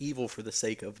just evil for the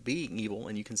sake of being evil,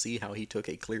 and you can see how he took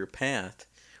a clear path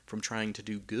from trying to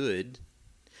do good,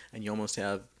 and you almost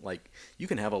have, you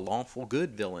can have a lawful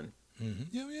good villain.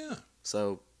 Mm-hmm. Yeah.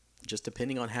 So, just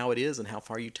depending on how it is and how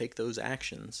far you take those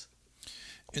actions.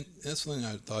 And that's the thing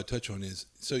I thought I'd touch on is,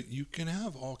 so you can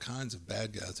have all kinds of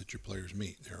bad guys that your players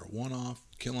meet. They're a one-off,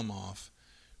 kill them off,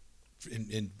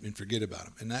 and forget about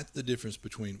them. And that's the difference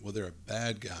between, they're a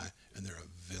bad guy and they're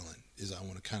a villain, is I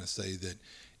want to kind of say that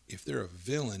if they're a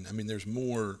villain, I mean, there's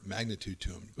more magnitude to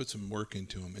them. You put some work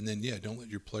into them. And then, don't let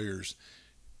your players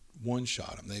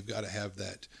one-shot them. They've got to have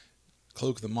that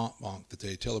cloak of the Mont-Blanc that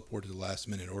they teleport at the last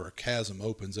minute, or a chasm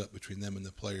opens up between them and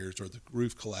the players, or the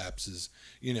roof collapses,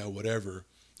 whatever,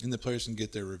 and the players can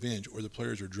get their revenge, or the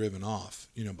players are driven off,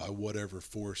 by whatever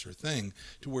force or thing,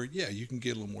 to where, you can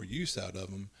get a little more use out of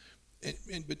them.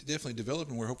 But definitely develop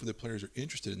them where hopefully the players are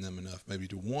interested in them enough maybe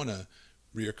to want to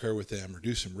reoccur with them or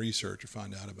do some research or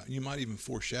find out about. You might even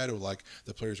foreshadow, like,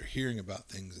 the players are hearing about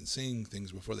things and seeing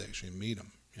things before they actually meet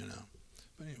them,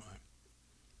 But anyway.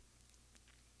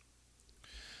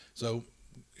 So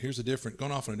here's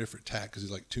going off on a different tack, because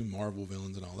he's like two Marvel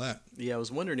villains and all that. Yeah, I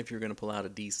was wondering if you were going to pull out a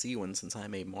DC one, since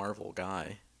I'm a Marvel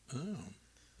guy. Oh,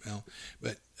 well,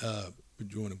 but do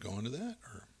you want to go into that,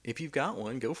 or? If you've got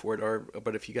one, go for it.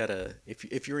 But if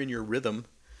if you're in your rhythm,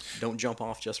 don't jump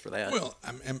off just for that. Well,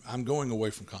 I'm going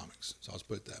away from comics, so I'll just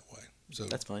put it that way. So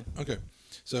that's fine. Okay,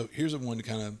 so here's a one to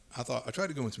kind of, I tried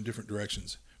to go in some different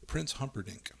directions. Prince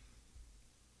Humperdinck.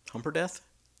 Humperdeath?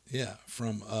 Yeah,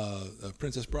 from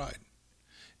Princess Bride.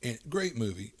 And great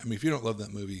movie. I mean, if you don't love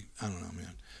that movie, I don't know,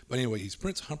 man. But anyway, he's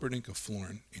Prince Humperdinck of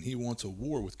Florin, and he wants a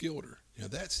war with Gilder.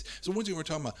 That's so. One thing we're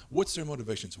talking about: what's their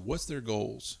motivations? What's their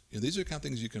goals? These are the kind of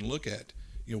things you can look at.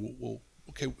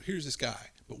 Okay, here's this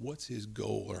guy, but what's his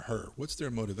goal or her? What's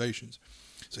their motivations?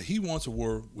 So he wants a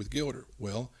war with Gilder.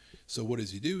 Well, so what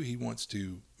does he do? He wants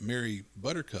to marry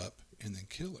Buttercup and then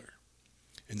kill her.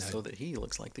 And so that he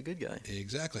looks like the good guy.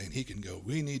 Exactly, and he can go.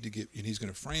 We need to get, and he's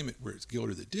going to frame it where it's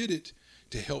Gilder that did it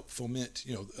to help foment.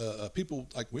 People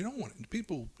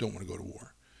people don't want to go to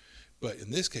war. But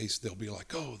in this case, they'll be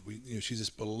like, she's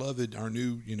this beloved, our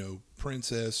new,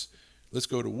 princess. Let's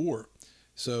go to war.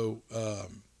 So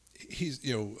he's,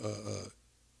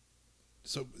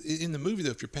 so in the movie, though,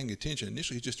 if you're paying attention,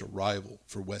 initially he's just a rival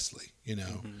for Wesley,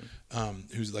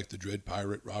 who's like the Dread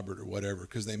Pirate Robert or whatever.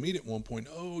 Because they meet at one point.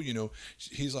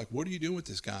 He's like, "What are you doing with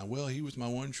this guy?" "Well, he was my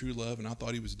one true love, and I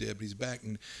thought he was dead, but he's back."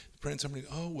 And Prince Humperdinck,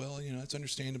 that's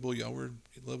understandable. Y'all were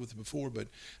in love with him before, but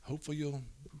hopefully you'll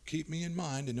keep me in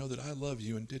mind and know that I love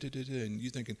you. And and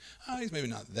you thinking, he's maybe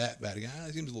not that bad a guy.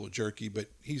 He seems a little jerky, but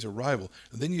he's a rival.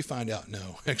 And then you find out,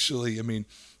 no, actually, I mean,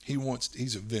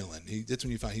 he's a villain. That's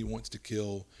when you find he wants to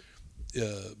kill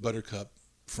Buttercup,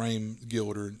 frame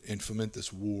Gilder, and foment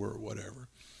this war or whatever.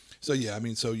 So yeah, I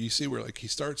mean, so you see where, like, he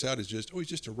starts out as he's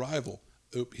just a rival.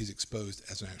 He's exposed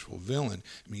as an actual villain.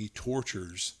 I mean, he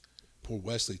tortures poor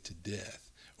Wesley to death,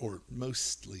 or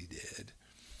mostly dead.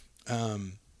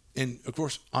 And of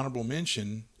course, honorable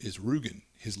mention is Rugen,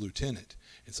 his lieutenant.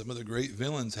 And some of the great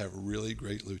villains have really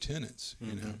great lieutenants,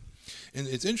 And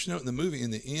it's interesting to note in the movie,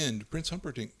 in the end, Prince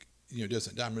Humperdinck,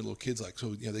 doesn't die. I remember little kids like, so,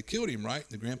 they killed him, right? And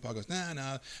the grandpa goes,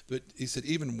 nah. But he said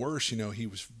even worse, he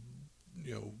was,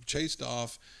 chased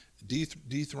off,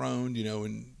 dethroned,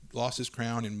 and lost his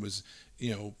crown, and was,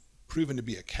 proven to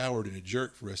be a coward and a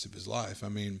jerk for the rest of his life. I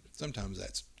mean, sometimes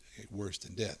that's worse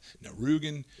than death. Now,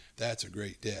 Rugen, that's a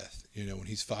great death, when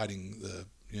he's fighting the,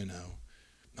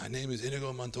 my name is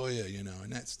Inigo Montoya, and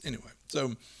that's, anyway.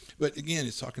 So, but again,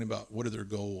 it's talking about what are their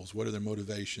goals, what are their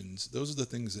motivations. Those are the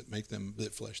things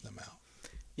that flesh them out.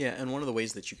 Yeah, and one of the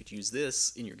ways that you could use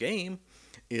this in your game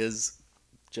is,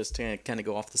 just to kind of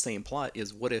go off the same plot,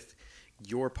 is what if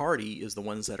your party is the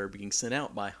ones that are being sent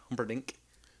out by Humperdinck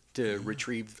to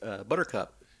retrieve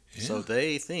Buttercup. Yeah. So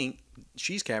they think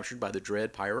she's captured by the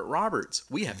Dread Pirate Roberts.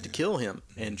 We have to kill him.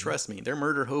 And trust me, they're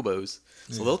murder hobos.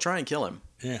 So they'll try and kill him.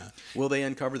 Yeah. Will they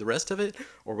uncover the rest of it?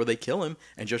 Or will they kill him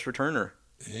and just return her?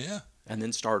 Yeah. And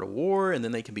then start a war, and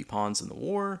then they can be pawns in the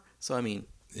war. So, I mean,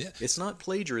 it's not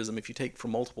plagiarism if you take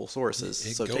from multiple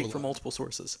sources. So take from multiple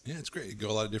sources. Yeah, it's great. It go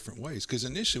a lot of different ways. Because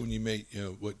initially when you made,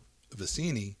 what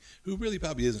Vicini, who really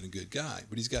probably isn't a good guy,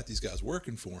 but he's got these guys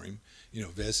working for him,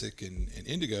 Vesic and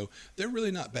Indigo. They're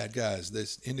really not bad guys.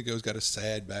 This Indigo's got a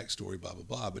sad backstory, blah, blah,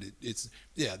 blah. But it's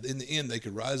in the end, they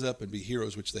could rise up and be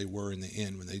heroes, which they were in the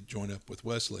end when they joined up with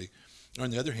Wesley. On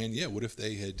the other hand, what if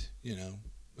they had,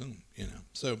 boom,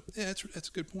 So, yeah, that's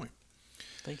a good point.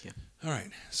 Thank you. All right.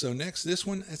 So next, this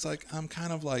one, it's like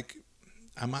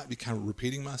I might be kind of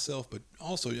repeating myself, but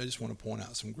also I just want to point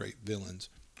out some great villains.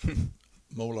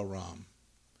 Mola Ram.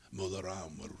 Mola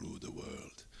Ram will rule the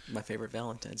world. My favorite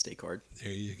Valentine's Day card.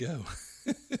 There you go.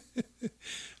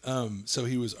 So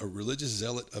he was a religious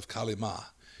zealot of Kali Ma.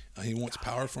 He wants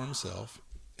power for himself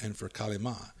and for Kali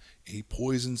Ma. He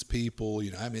poisons people.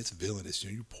 It's villainous.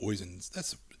 You poison.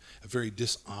 That's a very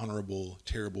dishonorable,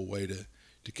 terrible way to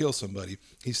kill somebody.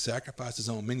 He sacrificed his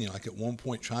own minion. Like at one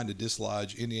point, trying to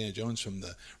dislodge Indiana Jones from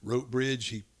the rope bridge,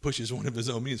 he pushes one of his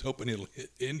own minions, hoping it'll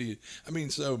hit Indy.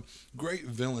 So great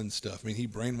villain stuff. He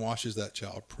brainwashes that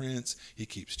child prince. He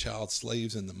keeps child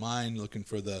slaves in the mine looking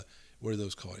for what are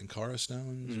those called? Inkara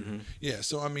stones? Mm-hmm. Yeah.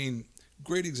 So,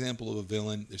 great example of a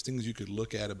villain. There's things you could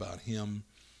look at about him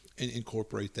and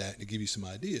incorporate that and give you some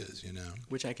ideas,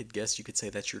 Which I could guess you could say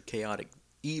that's your chaotic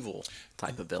evil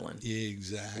type of villain. Yeah,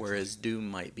 exactly. Whereas Doom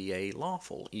might be a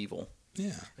lawful evil.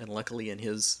 Yeah. And luckily in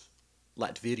his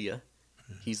Latveria,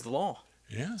 he's the law.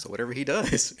 Yeah. So whatever he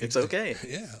does, it's okay.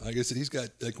 Yeah. Like I said, he's got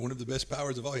one of the best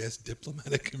powers of all. He has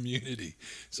diplomatic immunity.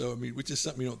 So, which is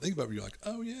something you don't think about, but you're like,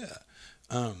 oh, yeah.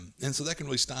 And so that can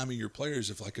really stymie your players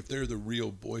if they're the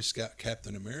real Boy Scout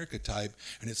Captain America type,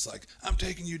 and it's like, I'm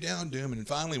taking you down, Doom. And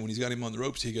finally, when he's got him on the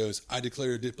ropes, he goes, I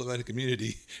declare diplomatic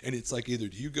immunity. And it's like, either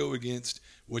do you go against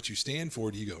what you stand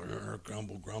for, do you go,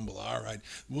 grumble, grumble, all right,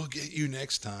 we'll get you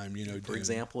next time, For Doom.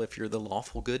 example, if you're the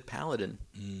lawful good paladin,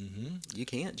 you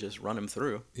can't just run him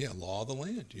through. Yeah, law of the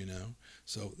land,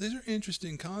 So these are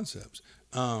interesting concepts.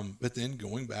 But then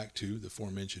going back to the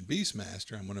aforementioned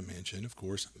Beastmaster, I'm going to mention, of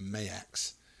course,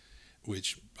 Mayax,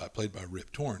 which played by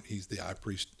Rip Torn. He's the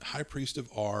high priest of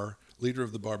Ar, leader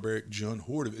of the barbaric Jun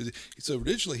Horde. So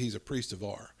originally he's a priest of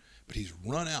Ar, but he's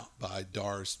run out by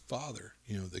Dar's father,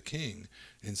 the king.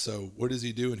 And so what does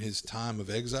he do in his time of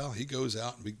exile? He goes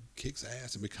out and kicks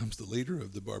ass and becomes the leader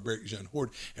of the barbaric Jun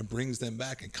Horde and brings them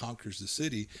back and conquers the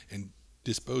city and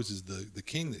disposes the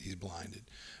king that he's blinded.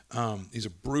 He's a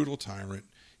brutal tyrant.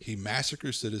 He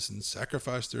massacres citizens,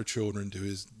 sacrificed their children to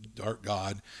his dark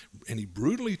god, and he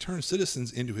brutally turns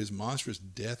citizens into his monstrous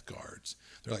death guards.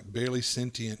 They're like barely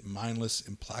sentient, mindless,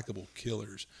 implacable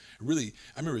killers. Really,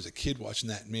 I remember as a kid watching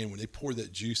that, when they poured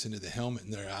that juice into the helmet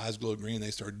and their eyes glowed green, they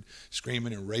started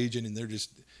screaming and raging, and they're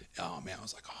just, oh man, I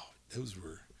was like, those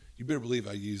were, you better believe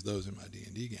I used those in my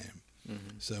D&D game.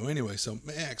 Mm-hmm. So anyway,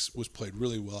 Max was played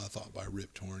really well, I thought, by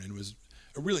Rip Torn, and was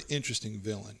a really interesting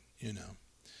villain,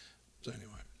 So anyway,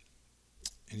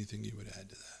 anything you would add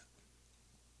to that?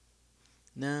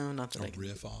 No, not that I can.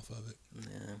 Riff off of it?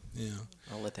 No. Yeah.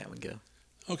 I'll let that one go.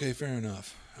 Okay, fair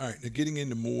enough. All right, now getting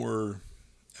into more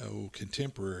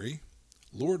contemporary,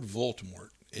 Lord Voldemort,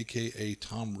 a.k.a.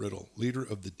 Tom Riddle, leader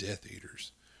of the Death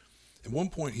Eaters. At one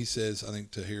point he says, I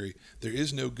think to Harry, there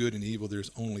is no good and evil,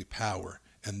 there's only power,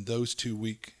 and those too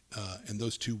weak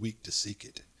to seek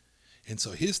it. And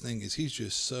so his thing is he's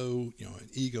just so, an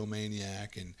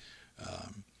egomaniac, and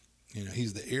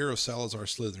he's the heir of Salazar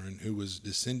Slytherin, who was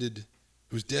destined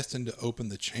to open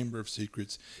the Chamber of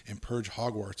Secrets and purge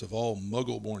Hogwarts of all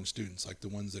Muggle-born students, like the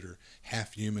ones that are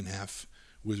half human, half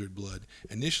wizard blood.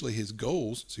 Initially, his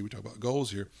goals, we talk about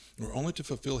goals here, were only to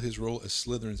fulfill his role as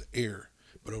Slytherin's heir.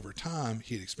 But over time,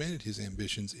 he had expanded his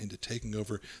ambitions into taking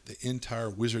over the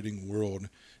entire wizarding world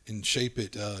and shape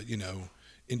it,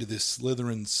 into this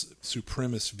Slytherin's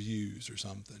supremacist views or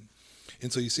something.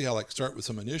 And so you see how start with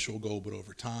some initial goal, but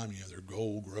over time, their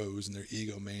goal grows and their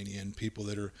egomania and people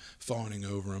that are fawning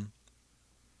over them.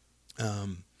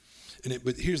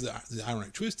 But here's the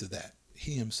ironic twist of that.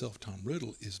 He himself, Tom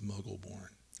Riddle, is Muggle-born.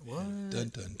 What? Dun,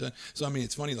 dun, dun. So,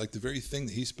 it's funny, the very thing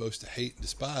that he's supposed to hate and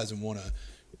despise and want to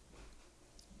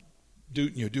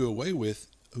do away with,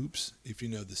 if you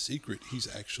know the secret,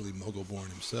 he's actually Muggle-born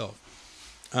himself.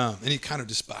 And he kind of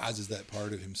despises that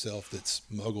part of himself that's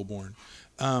Muggle-born.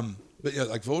 But yeah,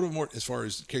 Voldemort, as far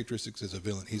as characteristics as a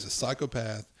villain, he's a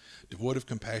psychopath, devoid of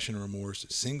compassion or remorse,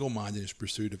 single-minded in his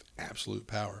pursuit of absolute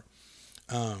power.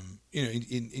 And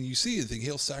you see the thing,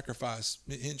 he'll sacrifice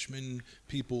henchmen,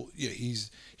 people. Yeah,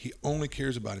 he only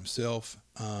cares about himself.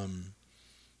 And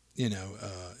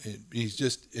he's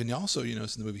just, and also,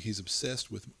 it's in the movie, he's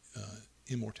obsessed with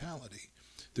immortality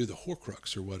through the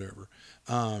Horcrux or whatever.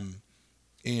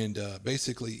 And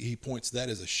basically, he points that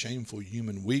as a shameful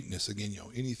human weakness. Again,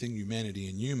 anything humanity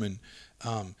and human.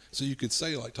 So you could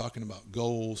say, like talking about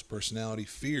goals, personality,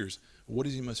 fears. What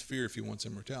does he must fear if he wants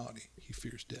immortality? He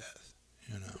fears death.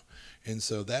 And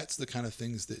so that's the kind of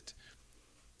things that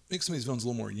makes some of these villains a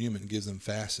little more human, gives them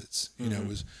facets.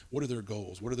 Is what are their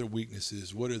goals? What are their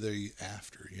weaknesses? What are they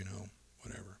after?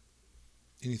 Whatever.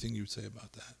 Anything you would say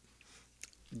about that?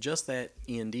 Just that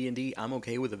in D&D, I'm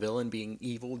okay with a villain being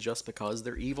evil just because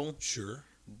they're evil. Sure.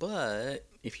 But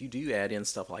if you do add in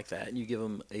stuff like that and you give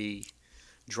them a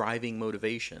driving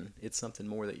motivation, it's something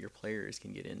more that your players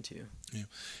can get into. Yeah.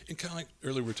 And kind of like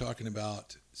earlier we were talking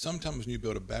about, sometimes when you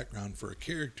build a background for a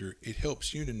character, it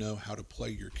helps you to know how to play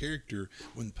your character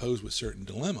when posed with certain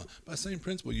dilemma. By the same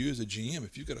principle, you as a GM,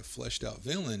 if you've got a fleshed out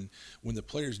villain, when the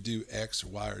players do X or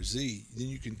Y or Z, then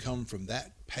you can come from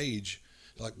that page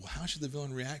like, well, how should the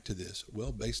villain react to this?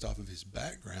 Well, based off of his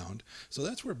background. So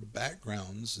that's where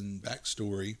backgrounds and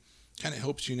backstory kind of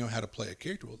helps you know how to play a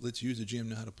character. Well, let's use a GM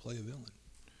know how to play a villain.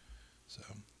 So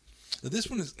now this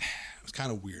one is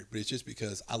kind of weird, but it's just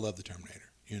because I love the Terminator,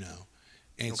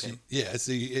 And Okay.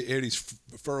 Eddie's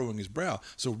furrowing his brow.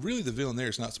 So really the villain there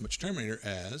is not so much Terminator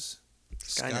as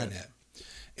Skynet.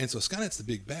 And so Skynet's the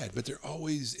big bad, but they're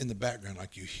always in the background.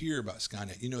 Like you hear about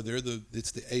Skynet,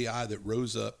 it's the AI that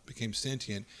rose up, became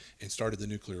sentient, and started the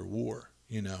nuclear war,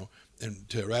 and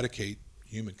to eradicate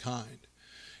humankind.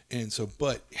 And so,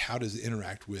 but how does it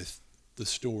interact with the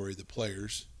story, the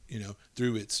players,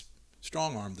 through its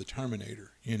strong arm, the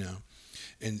Terminator,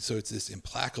 And so it's this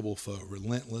implacable foe,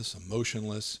 relentless,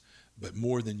 emotionless, but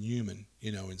more than human,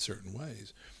 in certain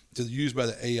ways. So used by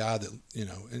the AI that,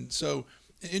 and so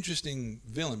an interesting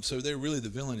villain. So they're really, the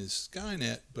villain is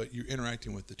Skynet, but you're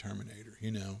interacting with the Terminator,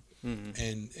 Mm-hmm.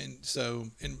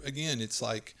 And again, it's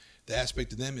like the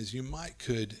aspect of them is you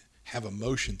could have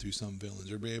emotion through some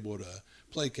villains or be able to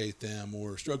placate them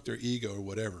or stroke their ego or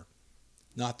whatever.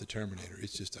 Not the Terminator.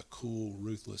 It's just a cool,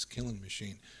 ruthless killing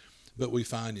machine. But we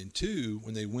find in 2,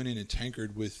 when they went in and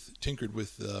tinkered with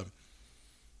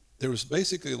there was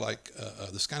basically like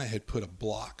the Skynet had put a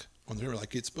block on there,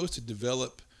 like it's supposed to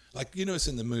develop. Like, it's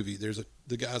in the movie,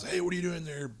 the guy's, hey, what are you doing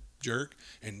there, jerk?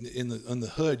 And on the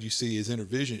hood, you see his inner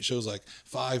vision. It shows like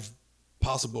 5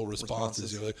 possible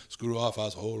responses. Like, screw off,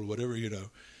 asshole, or whatever,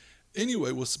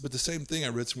 Anyway, but the same thing I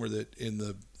read somewhere that in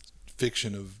the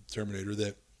fiction of Terminator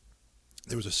that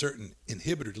there was a certain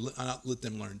inhibitor to not let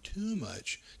them learn too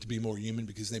much to be more human,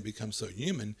 because they become so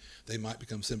human, they might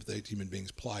become sympathetic to human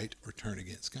beings' plight or turn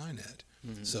against Skynet.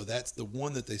 Mm-hmm. So that's the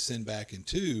one that they send back in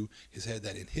 2 has had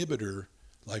that inhibitor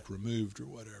like removed or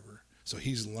whatever. So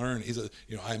he's learned.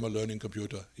 I'm a learning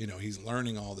computer. He's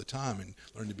learning all the time and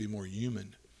learning to be more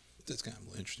human. That's kind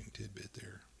of an interesting tidbit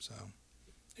there. So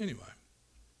anyway,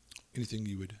 anything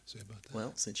you would say about that?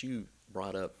 Well, since you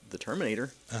brought up the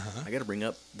Terminator, I got to bring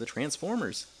up the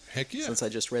Transformers. Heck yeah. Since I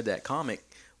just read that comic,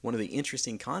 one of the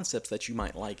interesting concepts that you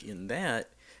might like in that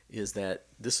is that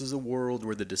this is a world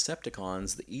where the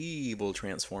Decepticons, the evil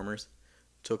Transformers,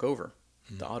 took over.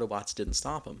 Mm-hmm. The Autobots didn't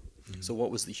stop them. Mm-hmm. So what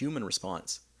was the human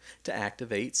response? To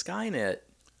activate Skynet.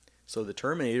 So the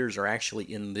Terminators are actually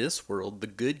in this world the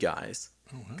good guys,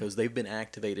 because they've been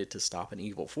activated to stop an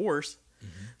evil force.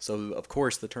 Mm-hmm. So of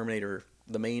course the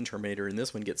main Terminator in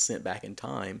this one gets sent back in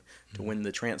time to when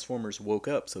the Transformers woke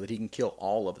up so that he can kill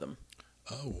all of them.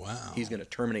 Oh, wow. He's going to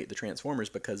terminate the Transformers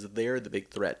because they're the big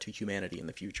threat to humanity in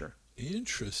the future.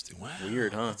 Interesting. Wow.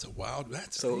 Weird, huh?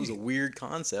 So it was a weird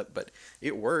concept, but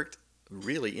it worked.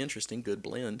 Really interesting, good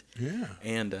blend. Yeah.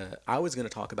 And I was going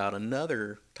to talk about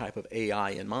another type of AI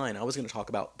in mine. I was going to talk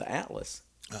about the Atlas,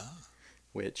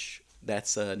 which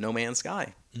that's No Man's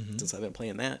Sky, since I've been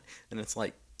playing that. And it's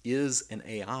like, is an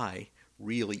AI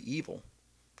really evil?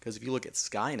 Because if you look at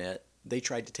Skynet, they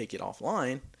tried to take it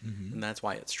offline, and that's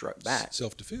why it struck back.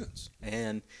 Self-defense.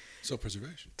 And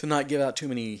self-preservation. To not give out too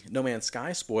many No Man's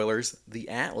Sky spoilers, the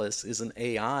Atlas is an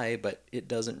AI, but it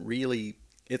doesn't really...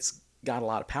 It's got a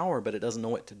lot of power, but it doesn't know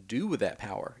what to do with that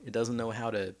power. It doesn't know how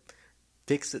to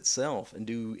fix itself and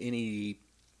do any,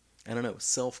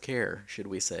 self-care, should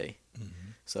we say.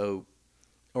 Mm-hmm. So,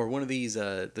 or one of these,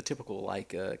 the typical,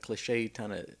 cliche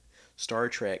kind of Star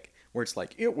Trek, where it's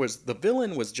like, the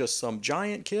villain was just some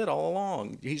giant kid all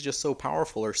along. He's just so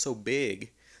powerful or so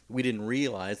big, we didn't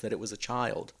realize that it was a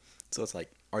child. So it's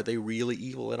like, are they really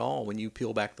evil at all when you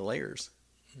peel back the layers?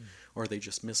 Or are they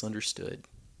just misunderstood?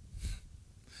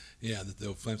 Yeah, that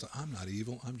they'll flame. I'm not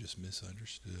evil. I'm just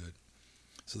misunderstood.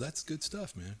 So that's good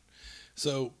stuff, man.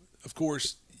 So, of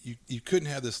course, you couldn't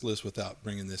have this list without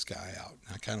bringing this guy out.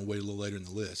 I kind of waited a little later in the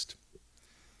list.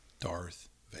 Darth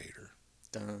Vader.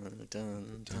 Dun,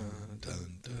 dun, dun,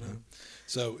 dun, dun.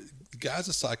 So the guy's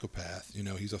a psychopath. You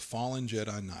know, he's a fallen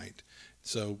Jedi Knight.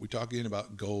 So we talk again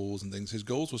about goals and things. His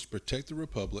goals was to protect the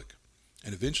Republic,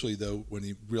 and eventually, though, when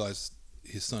he realized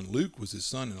his son Luke was his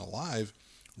son and alive,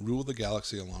 rule the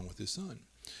galaxy along with his son.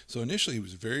 So initially, he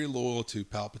was very loyal to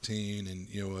Palpatine and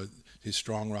his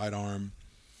strong right arm,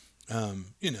 and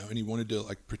he wanted to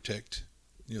like protect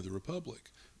the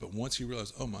Republic. But once he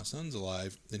realized, oh, my son's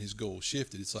alive, then his goal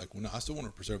shifted. It's like, well, no, I still want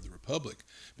to preserve the Republic,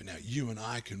 but now you and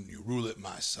I can rule at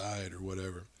my side or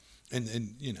whatever. And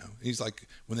he's like,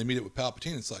 when they meet up with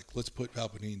Palpatine, it's like, let's put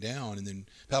Palpatine down, and then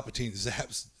Palpatine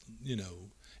zaps,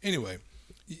 Anyway,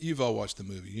 you've all watched the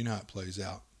movie. You know how it plays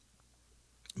out.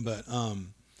 But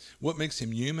what makes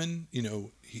him human,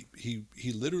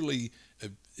 he literally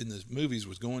in the movies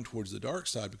was going towards the dark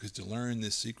side because to learn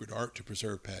this secret art to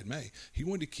preserve Padme. He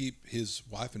wanted to keep his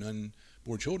wife and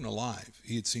unborn children alive.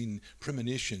 He had seen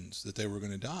premonitions that they were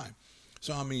going to die.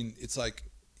 So, I mean, it's like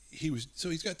he's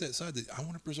got that side that I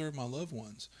want to preserve my loved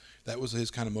ones. That was his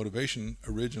kind of motivation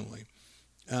originally.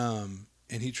 And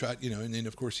he tried, and then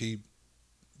of course he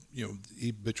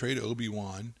betrayed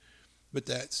Obi-Wan. But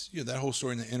that's, that whole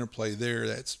story and the interplay there,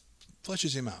 that's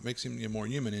fleshes him out, makes him more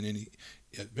human. And then he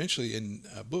eventually in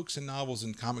books and novels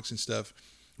and comics and stuff,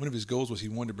 one of his goals was he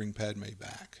wanted to bring Padme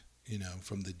back,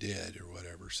 from the dead or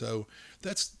whatever. So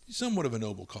that's somewhat of a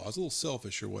noble cause, a little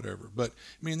selfish or whatever. But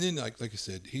I mean, then like I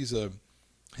said, he's a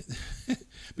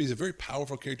very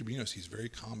powerful character. But he's very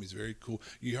calm. He's very cool.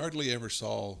 You hardly ever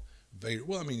saw Vader.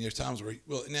 Well, I mean, there's times where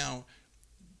now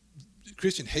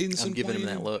Christian Haydenson. I'm giving him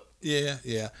that look.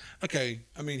 Yeah. Okay.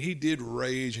 I mean, he did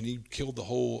rage and he killed the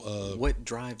whole. What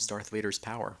drives Darth Vader's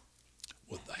power?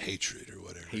 Well, the hatred or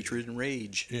whatever. Hatred and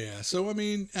rage. Yeah. So I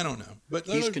mean, I don't know, but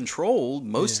he's controlled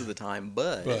most of the time.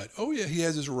 But he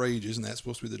has his rages, and that's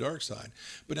supposed to be the dark side.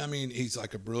 But I mean, he's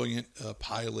like a brilliant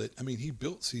pilot. I mean, he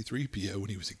built C-3PO when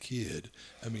he was a kid.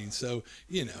 I mean, so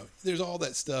there's all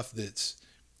that stuff that's.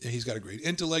 He's got a great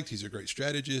intellect. He's a great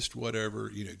strategist,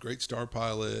 whatever, great star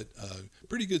pilot,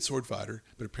 pretty good sword fighter,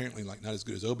 but apparently like not as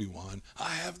good as Obi-Wan. I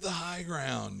have the high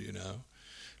ground,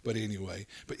 But anyway,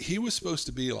 but he was supposed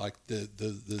to be like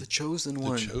the chosen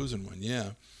one. The chosen one,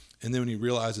 yeah. And then when he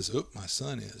realizes, oh, my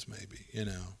son is maybe,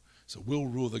 So we'll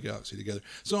rule the galaxy together.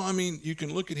 So, I mean, you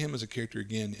can look at him as a character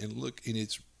again and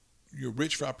you're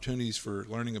rich for opportunities for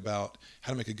learning about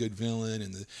how to make a good villain.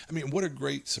 And what a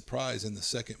great surprise in the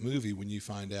second movie when you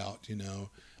find out,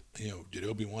 did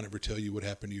Obi-Wan ever tell you what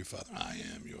happened to your father? I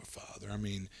am your father. I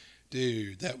mean,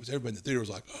 dude, that was, everybody in the theater was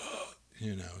like, oh,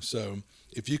 So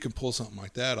if you can pull something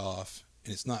like that off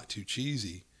and it's not too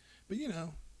cheesy, but,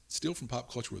 steal from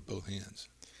pop culture with both hands.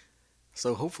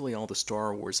 So hopefully all the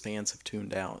Star Wars fans have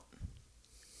tuned out.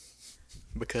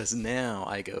 Because now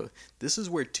I go, this is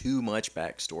where too much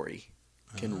backstory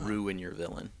can ruin your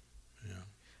villain. Yeah.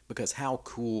 Because how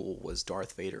cool was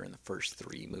Darth Vader in the first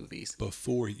 3 movies?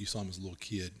 Before you saw him as a little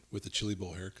kid with the chili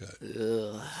bowl haircut.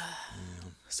 Ugh. Yeah.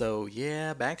 So,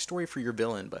 backstory for your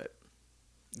villain, but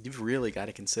you've really got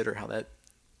to consider how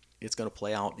it's going to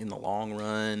play out in the long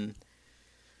run.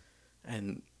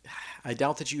 And I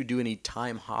doubt that you would do any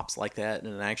time hops like that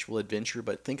in an actual adventure,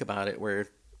 but think about it where,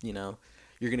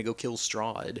 you're going to go kill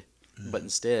Strahd, but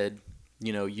instead,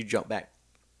 you jump back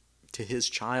to his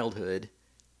childhood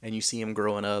and you see him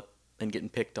growing up and getting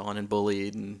picked on and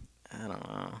bullied, and I don't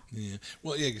know. Yeah.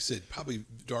 Well, like I said, probably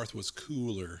Darth was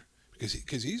cooler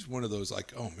because he's one of those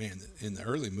like, oh man, in the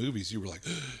early movies, you were like,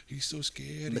 oh, he's so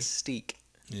scary. Mystique.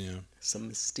 Yeah.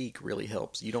 Some mystique really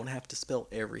helps. You don't have to spell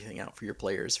everything out for your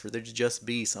players. For there to just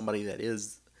be somebody that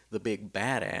is the big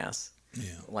badass.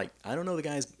 Yeah. Like, I don't know the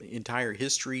guy's entire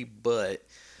history, but,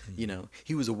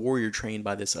 he was a warrior trained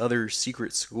by this other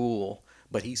secret school,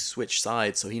 but he switched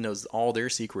sides, so he knows all their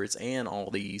secrets and all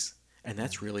these. And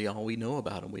that's really all we know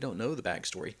about him. We don't know the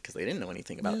backstory because they didn't know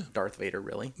anything about Darth Vader,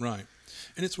 really. Right.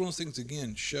 And it's one of those things,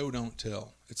 again, show, don't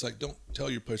tell. It's like, don't tell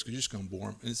your players because you're just going to bore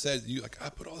them. And it says, I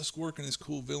put all this work in this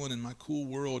cool villain in my cool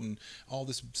world and all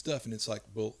this stuff. And it's like,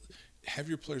 well, have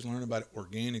your players learn about it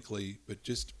organically, but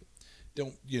just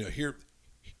don't,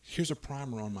 here's a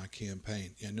primer on my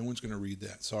campaign. Yeah, no one's going to read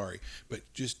that. Sorry. But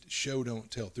just show, don't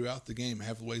tell. Throughout the game,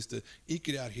 have ways to eke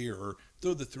it out here or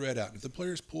throw the thread out. If the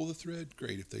players pull the thread,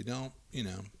 great. If they don't,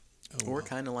 Or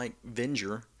kind of like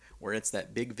Venger, where it's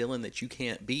that big villain that you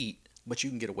can't beat, but you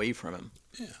can get away from him.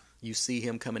 Yeah. You see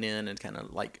him coming in and kind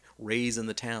of like raising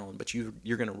the town, but you're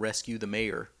going to rescue the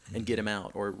mayor and get him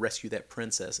out, or rescue that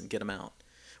princess and get him out.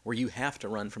 Where you have to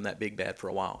run from that big bad for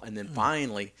a while. And then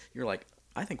finally, you're like,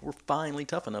 I think we're finally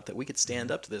tough enough that we could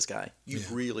stand up to this guy.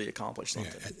 You've really accomplished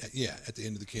something. At the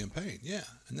end of the campaign. Yeah,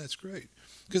 and that's great.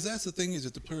 Because that's the thing is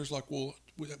that the player's like, well,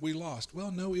 we lost.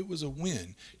 Well, no, it was a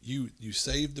win. You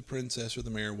saved the princess or the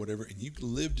mayor or whatever, and you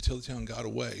lived until the town got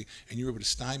away, and you were able to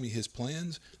stymie his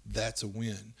plans. That's a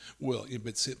win. Well,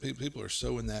 but people are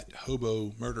so in that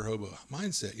murder hobo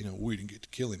mindset, we didn't get to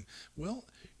kill him. Well,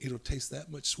 it'll taste that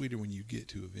much sweeter when you get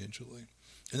to eventually.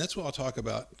 And that's what I'll talk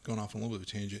about, going off on a little bit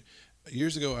of a tangent.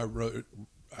 Years ago, I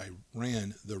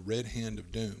ran the Red Hand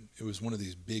of Doom. It was one of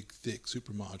these big, thick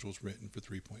super modules written for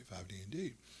 3.5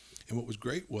 D&D. And what was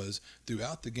great was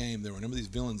throughout the game, there were a number of these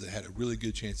villains that had a really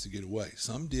good chance to get away.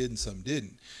 Some did and some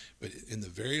didn't. But in the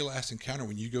very last encounter,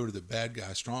 when you go to the bad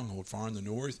guy stronghold far in the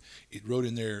north, it wrote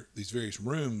in there these various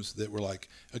rooms that were like,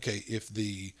 okay, if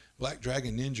the Black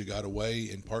Dragon Ninja got away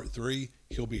in part 3,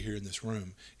 he'll be here in this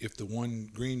room. If the one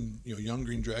green, young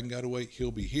green dragon got away,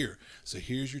 he'll be here. So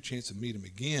here's your chance to meet him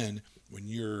again when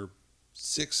you're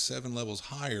 6-7 levels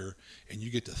higher, and you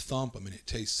get to thump them, and it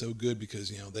tastes so good because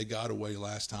they got away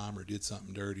last time or did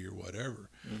something dirty or whatever.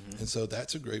 Mm-hmm. And so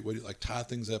that's a great way to tie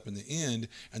things up in the end.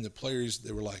 And the players,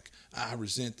 they were like, I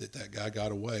resent that guy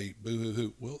got away, boo hoo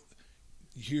hoo. Well,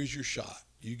 here's your shot.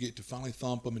 You get to finally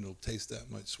thump them, and it'll taste that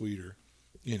much sweeter.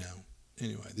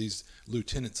 Anyway, these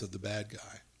lieutenants of the bad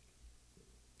guy.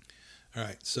 All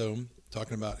right, so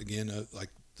talking about again like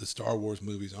the Star Wars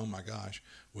movies. Oh my gosh.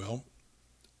 Well,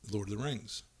 Lord of the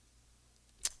Rings.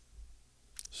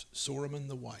 Saruman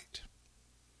the White.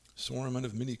 Saruman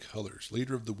of many colors,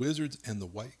 leader of the wizards and the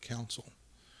White Council.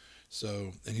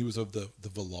 So, and he was of the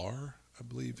Valar, I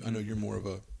believe. I know you're more of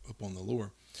up on the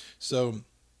lore. So,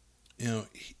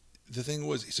 the thing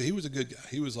was, so he was a good guy.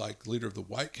 He was like leader of the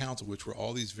White Council, which were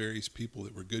all these various people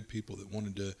that were good people that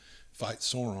wanted to fight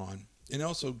Sauron. And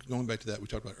also, going back to that we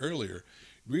talked about earlier,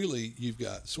 really, you've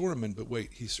got Saruman, but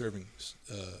wait, he's serving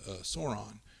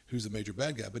Sauron, who's the major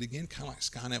bad guy. But again, kind of like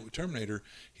Skynet with Terminator,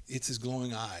 it's his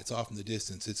glowing eye. It's off in the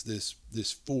distance. It's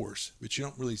this force, but you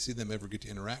don't really see them ever get to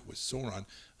interact with Sauron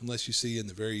unless you see in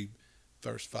the very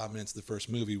first 5 minutes of the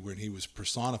first movie when he was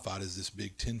personified as this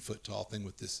big 10-foot tall thing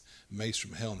with this mace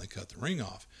from hell, and they cut the ring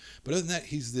off. But other than that,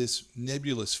 he's this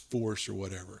nebulous force or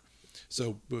whatever.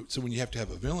 So when you have to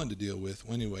have a villain to deal with,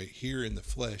 well, anyway, here in the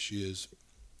flesh is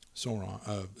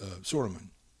Saruman.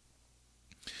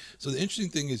 So the interesting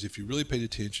thing is, if you really paid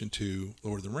attention to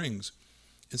Lord of the Rings,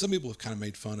 and some people have kind of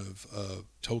made fun of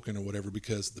Tolkien or whatever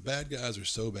because the bad guys are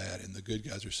so bad and the good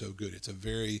guys are so good. It's a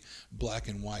very black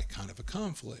and white kind of a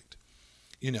conflict,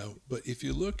 But if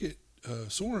you look at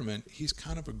Saruman, he's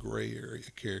kind of a gray area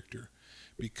character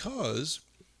because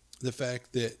the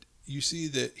fact that you see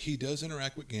that he does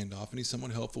interact with Gandalf and he's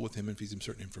somewhat helpful with him and feeds him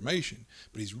certain information,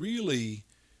 but he's really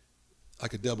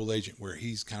like a double agent where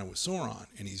he's kind of with Sauron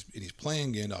and he's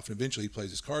playing Gandalf, and eventually he plays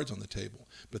his cards on the table.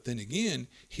 But then again,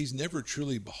 he's never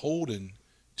truly beholden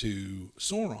to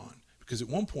Sauron, because at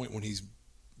one point when he's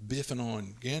biffing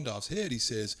on Gandalf's head, he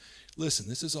says, listen,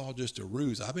 this is all just a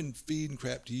ruse. I've been feeding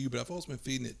crap to you, but I've also been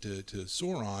feeding it to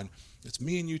Sauron. It's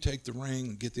me and you take the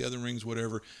ring, get the other rings,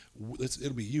 whatever.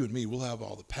 It'll be you and me. We'll have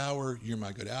all the power. You're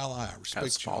my good ally. I respect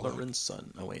As you. father and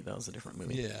son. Oh, wait, that was a different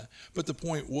movie. Yeah. But the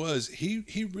point was, he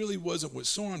really wasn't with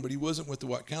Sauron, but he wasn't with the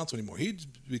White Council anymore. He'd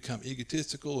become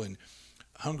egotistical and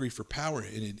hungry for power,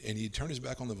 and he'd turn his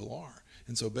back on the Valar.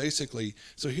 And so basically,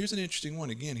 here's an interesting one.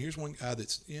 Again, here's one guy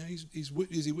that's,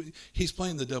 he's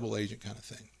playing the double agent kind of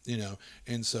thing,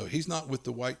 And so he's not with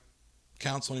the White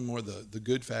Council anymore, the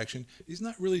good faction. He's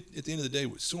not really, at the end of the day,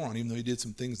 with Sauron, even though he did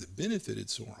some things that benefited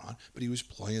Sauron, but he was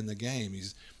playing the game.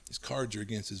 His cards are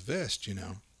against his vest,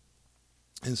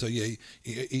 And so, yeah,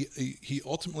 he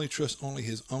ultimately trusts only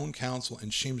his own counsel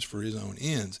and schemes for his own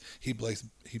ends. He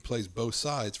plays both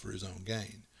sides for his own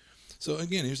gain. So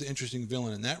again, here's an interesting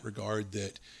villain in that regard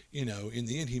that, in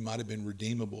the end he might have been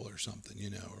redeemable or something,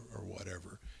 or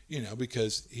whatever,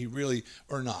 because he really,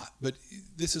 or not. But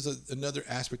this is another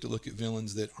aspect to look at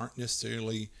villains that aren't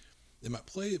necessarily, they might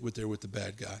play it with the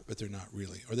bad guy, but they're not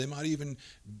really. Or they might even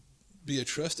be a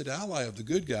trusted ally of the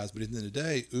good guys, but at the end of the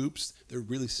day, oops, they're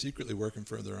really secretly working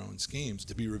for their own schemes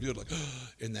to be revealed, like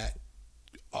in that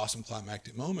awesome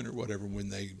climactic moment or whatever when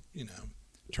they,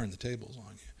 turn the tables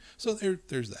on you. So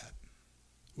there's that.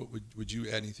 What would you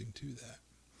add anything to that?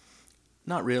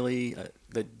 Not really.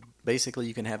 That basically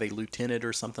you can have a lieutenant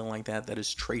or something like that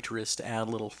is traitorous to add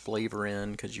a little flavor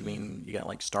in, because you got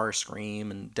like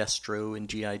Starscream and Destro and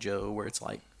G.I. Joe, where it's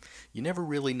like you never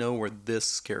really know where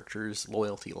this character's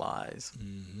loyalty lies.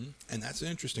 Mm-hmm. And that's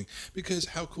interesting, because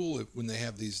how cool when they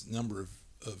have these number of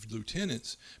of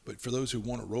lieutenants. But for those who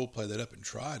want to role play that up and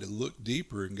try to look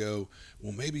deeper and go,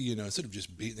 well, maybe, instead of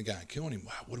just beating the guy and killing him,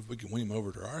 wow, what if we can win him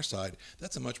over to our side?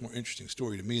 That's a much more interesting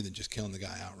story to me than just killing the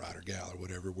guy outright or gal or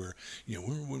whatever. Where,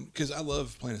 because I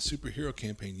love playing a superhero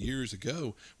campaign years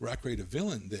ago where I created a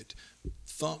villain that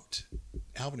thumped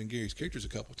Alvin and Gary's characters a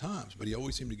couple times, but he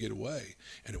always seemed to get away.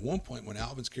 And at one point, when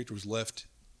Alvin's character was left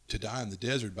to die in the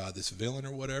desert by this villain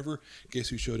or whatever, guess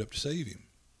who showed up to save him?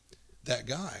 That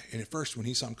guy. And at first, when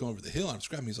he saw him come over the hill, I'm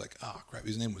describing, he's like, oh, crap,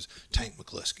 his name was Tank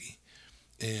McCluskey.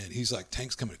 And he's like,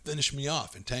 Tank's coming to finish me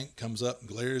off. And Tank comes up and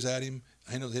glares at him,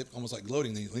 handles the hip, almost like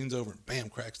gloating. Then he leans over and bam,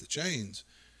 cracks the chains.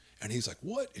 And he's like,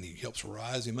 what? And he helps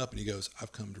rise him up and he goes,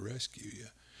 I've come to rescue you.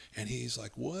 And he's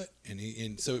like, what?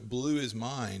 And so it blew his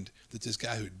mind that this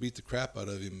guy who had beat the crap out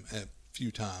of him a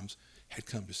few times had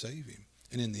come to save him.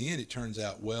 And in the end, it turns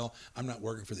out, well, I'm not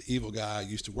working for the evil guy I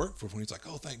used to work for. When he's like,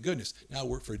 oh, thank goodness. Now I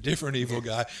work for a different evil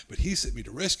guy, but he sent me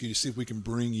to rescue you to see if we can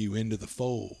bring you into the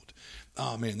fold.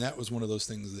 Oh, man, that was one of those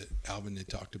things that Alvin had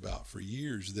talked about for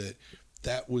years,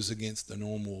 that was against the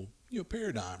normal,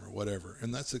 paradigm or whatever.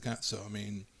 And that's the kind of, so, I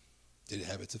mean, did it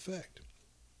have its effect?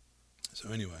 So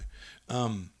anyway,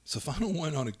 so final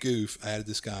one on a goof, I added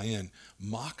this guy in,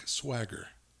 Mock Swagger.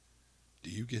 Do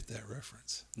you get that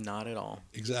reference? Not at all.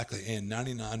 Exactly, and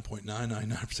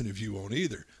 99.999% of you won't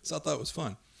either. So I thought it was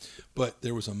fun. But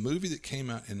there was a movie that came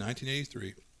out in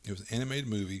 1983. It was an animated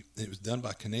movie, and it was done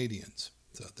by Canadians.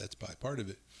 So that's by part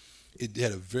of it. It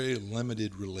had a very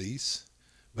limited release,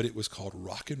 but it was called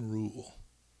Rock and Rule.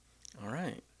 All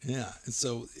right. Yeah, and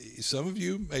so some of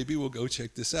you maybe will go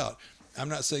check this out. I'm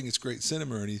not saying it's great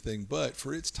cinema or anything, but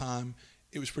for its time,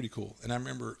 it was pretty cool. And I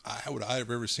remember, how would I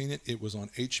have ever seen it? It was on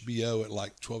HBO at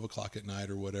like 12 o'clock at night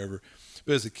or whatever.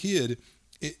 But as a kid,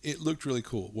 it looked really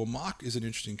cool. Well, Mock is an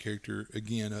interesting character,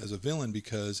 again, as a villain,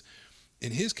 because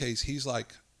in his case, he's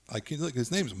like look,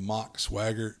 his name's Mock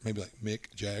Swagger, maybe like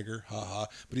Mick Jagger, haha.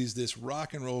 But he's this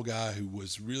rock and roll guy who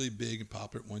was really big and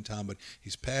popular at one time, but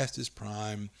he's past his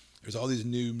prime. There's all these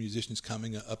new musicians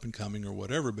coming up and coming or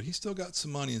whatever, but he's still got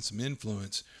some money and some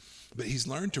influence. But he's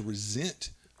learned to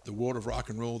resent the world of rock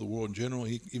and roll, the world in general.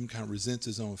 He even kind of resents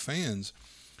his own fans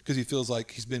because he feels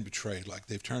like he's been betrayed, like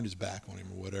they've turned his back on him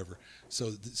or whatever.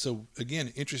 So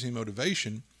again, interesting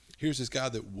motivation. Here's this guy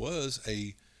that was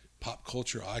a pop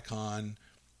culture icon,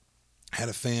 had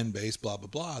a fan base, blah, blah,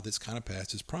 blah, that's kind of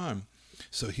past his prime.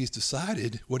 So he's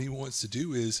decided what he wants to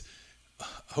do is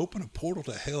open a portal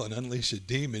to hell and unleash a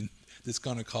demon that's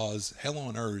going to cause hell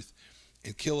on earth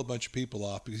and kill a bunch of people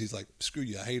off, because he's like, screw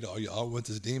you, I hate all you, I want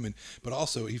this demon. But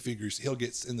also he figures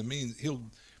he'll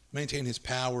maintain his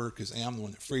power because I'm the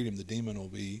one that freed him. The demon will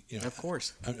be, of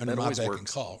course, under my beck and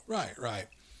call. Right.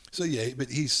 So yeah, but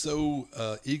he's so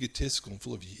egotistical and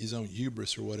full of his own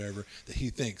hubris or whatever that he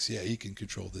thinks, he can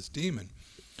control this demon.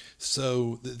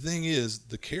 So the thing is,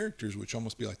 the characters, which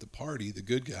almost be like the party, the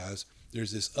good guys,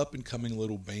 there's this up and coming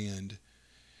little band,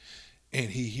 and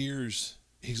he's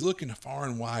looking far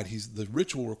and wide. The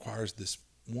ritual requires this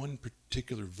one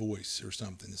particular voice or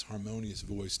something, this harmonious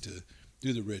voice to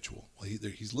do the ritual. Well,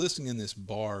 he's listening in this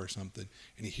bar or something,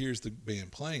 and he hears the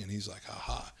band playing, and he's like,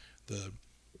 aha.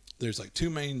 There's like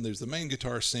there's the main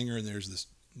guitar singer, and there's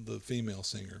the female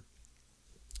singer.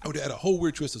 I would add a whole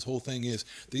weird twist. This whole thing is,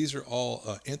 these are all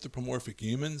anthropomorphic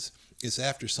humans. It's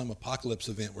after some apocalypse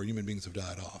event where human beings have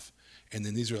died off. And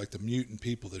then these are like the mutant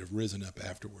people that have risen up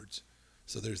afterwards.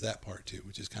 So there's that part too,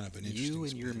 which is kind of an interesting You and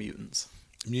spin. your mutants.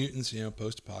 Mutants,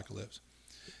 post-apocalypse.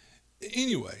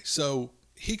 Anyway, so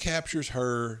he captures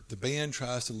her. The band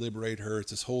tries to liberate her.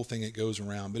 It's this whole thing that goes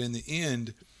around. But in the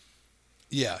end,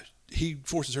 he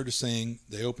forces her to sing.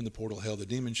 They open the portal to hell. The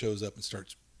demon shows up and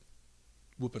starts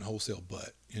whooping wholesale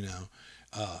butt,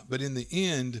 But in the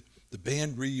end, the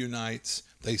band reunites.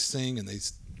 They sing and they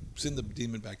send the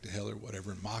demon back to hell or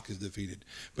whatever, and Mock is defeated.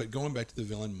 But going back to the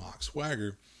villain, Mock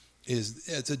Swagger,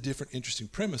 it's a different, interesting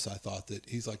premise. I thought that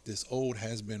he's like this old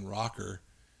has-been rocker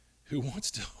who wants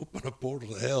to open a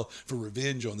portal to hell for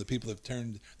revenge on the people that have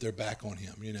turned their back on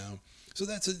him, So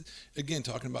that's, again,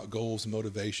 talking about goals and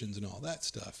motivations and all that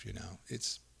stuff,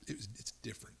 It's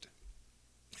different.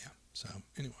 Yeah, so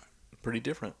anyway. Pretty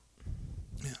different.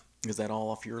 Yeah. Is that all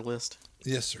off your list?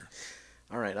 Yes, sir.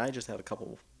 All right, I just have a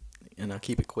couple, and I'll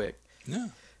keep it quick. Yeah.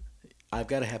 I've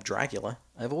got to have Dracula.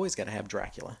 I've always got to have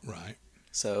Dracula. Right.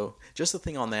 So just the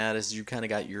thing on that is you kind of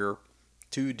got your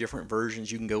two different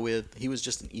versions you can go with. He was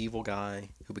just an evil guy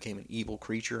who became an evil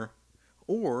creature,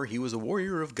 or he was a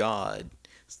warrior of God.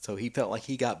 So he felt like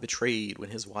he got betrayed when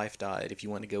his wife died. If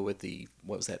you want to go with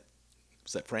what was that?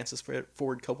 Was that Francis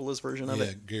Ford Coppola's version of it?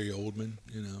 Yeah, Gary Oldman,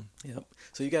 Yep.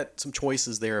 So you got some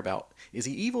choices there about, is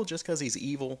he evil just because he's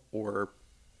evil, or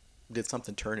did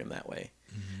something turn him that way?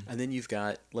 And then you've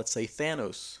got, let's say,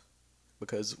 Thanos.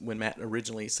 Because when Matt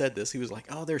originally said this, he was like,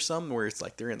 oh, there's some where it's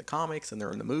like they're in the comics and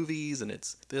they're in the movies and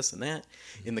it's this and that.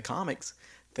 In the comics,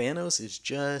 Thanos is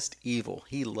just evil.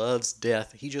 He loves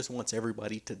death. He just wants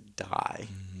everybody to die.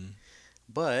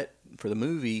 But for the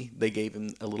movie, they gave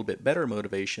him a little bit better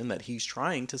motivation that he's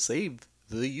trying to save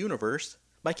the universe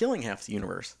by killing half the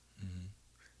universe.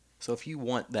 So if you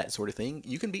want that sort of thing,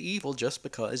 you can be evil just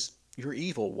because you're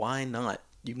evil. Why not?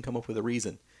 You can come up with a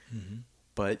reason.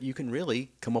 But you can really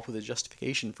come up with a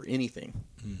justification for anything.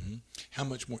 How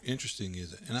much more interesting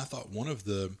is it? And I thought one of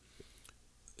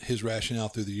his rationale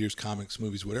through the years, comics,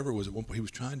 movies, whatever it was, at one point he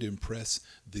was trying to impress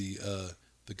the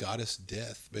goddess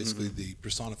Death, basically the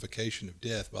personification of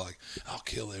death, by like, I'll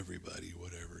kill everybody,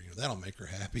 whatever. That'll make her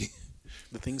happy.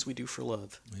 The things we do for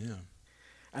love. Yeah.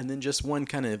 And then just one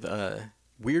kind of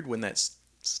weird one that's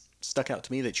stuck out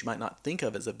to me that you might not think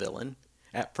of as a villain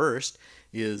at first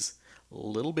is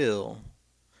Little Bill.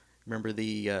 Remember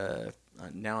the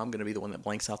now I'm going to be the one that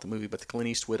blanks out the movie, but the Clint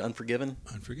Eastwood Unforgiven?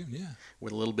 Unforgiven, yeah.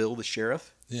 With Little Bill, the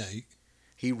sheriff. Yeah.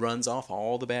 He runs off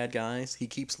all the bad guys. He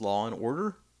keeps law and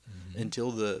order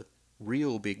until the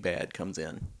real big bad comes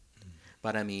in.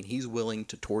 But I mean, he's willing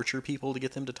to torture people to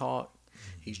get them to talk.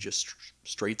 He's just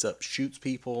straight up shoots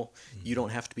people. You don't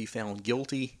have to be found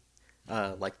guilty,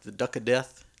 like the Duck of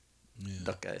Death.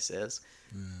 Duck guy says.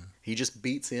 He just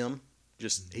beats him.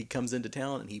 He comes into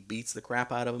town and he beats the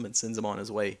crap out of him and sends him on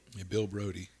his way. Yeah, Bill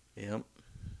Brody. Yep.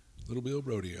 Little Bill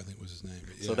Brody, I think was his name.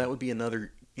 So that would be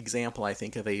another example, I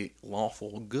think, of a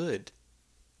lawful good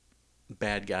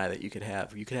bad guy that you could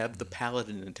have. You could have the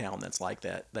paladin in town that's like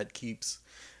that keeps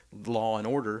law and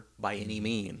order by any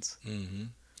means.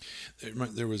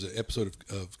 There was an episode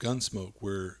of Gunsmoke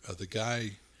where the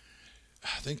guy,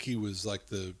 I think he was like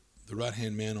the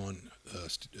right-hand man on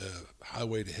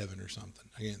Highway to Heaven or something.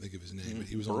 I can't think of his name, but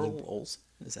he was Earl Olsen.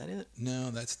 Is that it?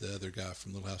 No, that's the other guy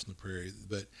from Little House on the Prairie.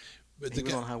 But he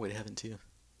was on Highway to Heaven too.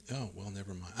 Oh, well,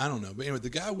 never mind. I don't know. But anyway, the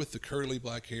guy with the curly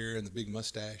black hair and the big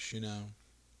mustache,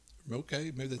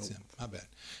 Okay, maybe that's him. My bad.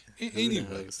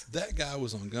 Anyway, that guy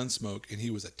was on Gunsmoke, and he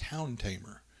was a town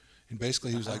tamer. And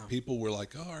basically, he was like, people were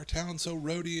like, oh, our town's so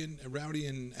rowdy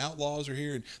and outlaws are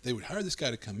here. And they would hire this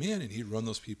guy to come in, and he'd run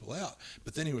those people out.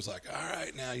 But then he was like, all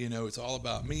right, now, it's all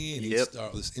about me. And he'd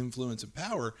start this influence and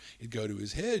power. It'd go to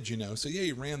his head, So, yeah,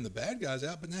 he ran the bad guys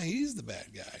out, but now he's the bad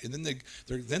guy. And then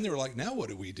they were like, now what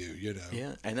do we do,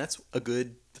 Yeah, and that's a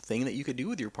good thing that you could do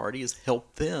with your party is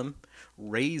help them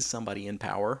raise somebody in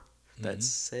power that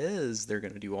says they're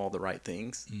going to do all the right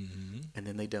things, and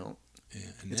then they don't.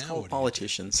 Yeah, and it's called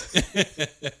politicians.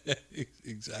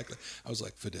 Exactly. I was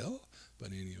like, Fidel? But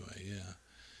anyway, yeah.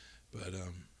 But,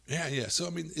 yeah. So, I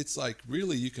mean, it's like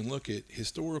really you can look at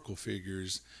historical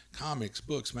figures, comics,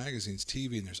 books, magazines,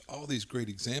 TV, and there's all these great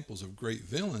examples of great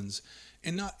villains.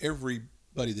 And not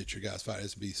everybody that your guys fight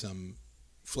has to be some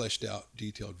fleshed out,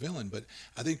 detailed villain. But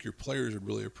I think your players would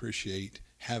really appreciate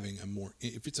having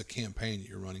if it's a campaign that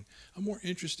you're running, a more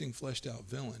interesting, fleshed out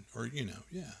villain. Or,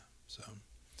 yeah. So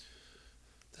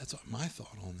that's my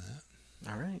thought on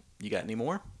that. All right. You got any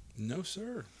more? No,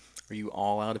 sir. Are you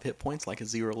all out of hit points like a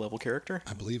 0 level character?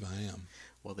 I believe I am.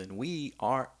 Well, then we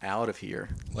are out of here.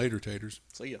 Later, taters.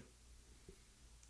 See ya.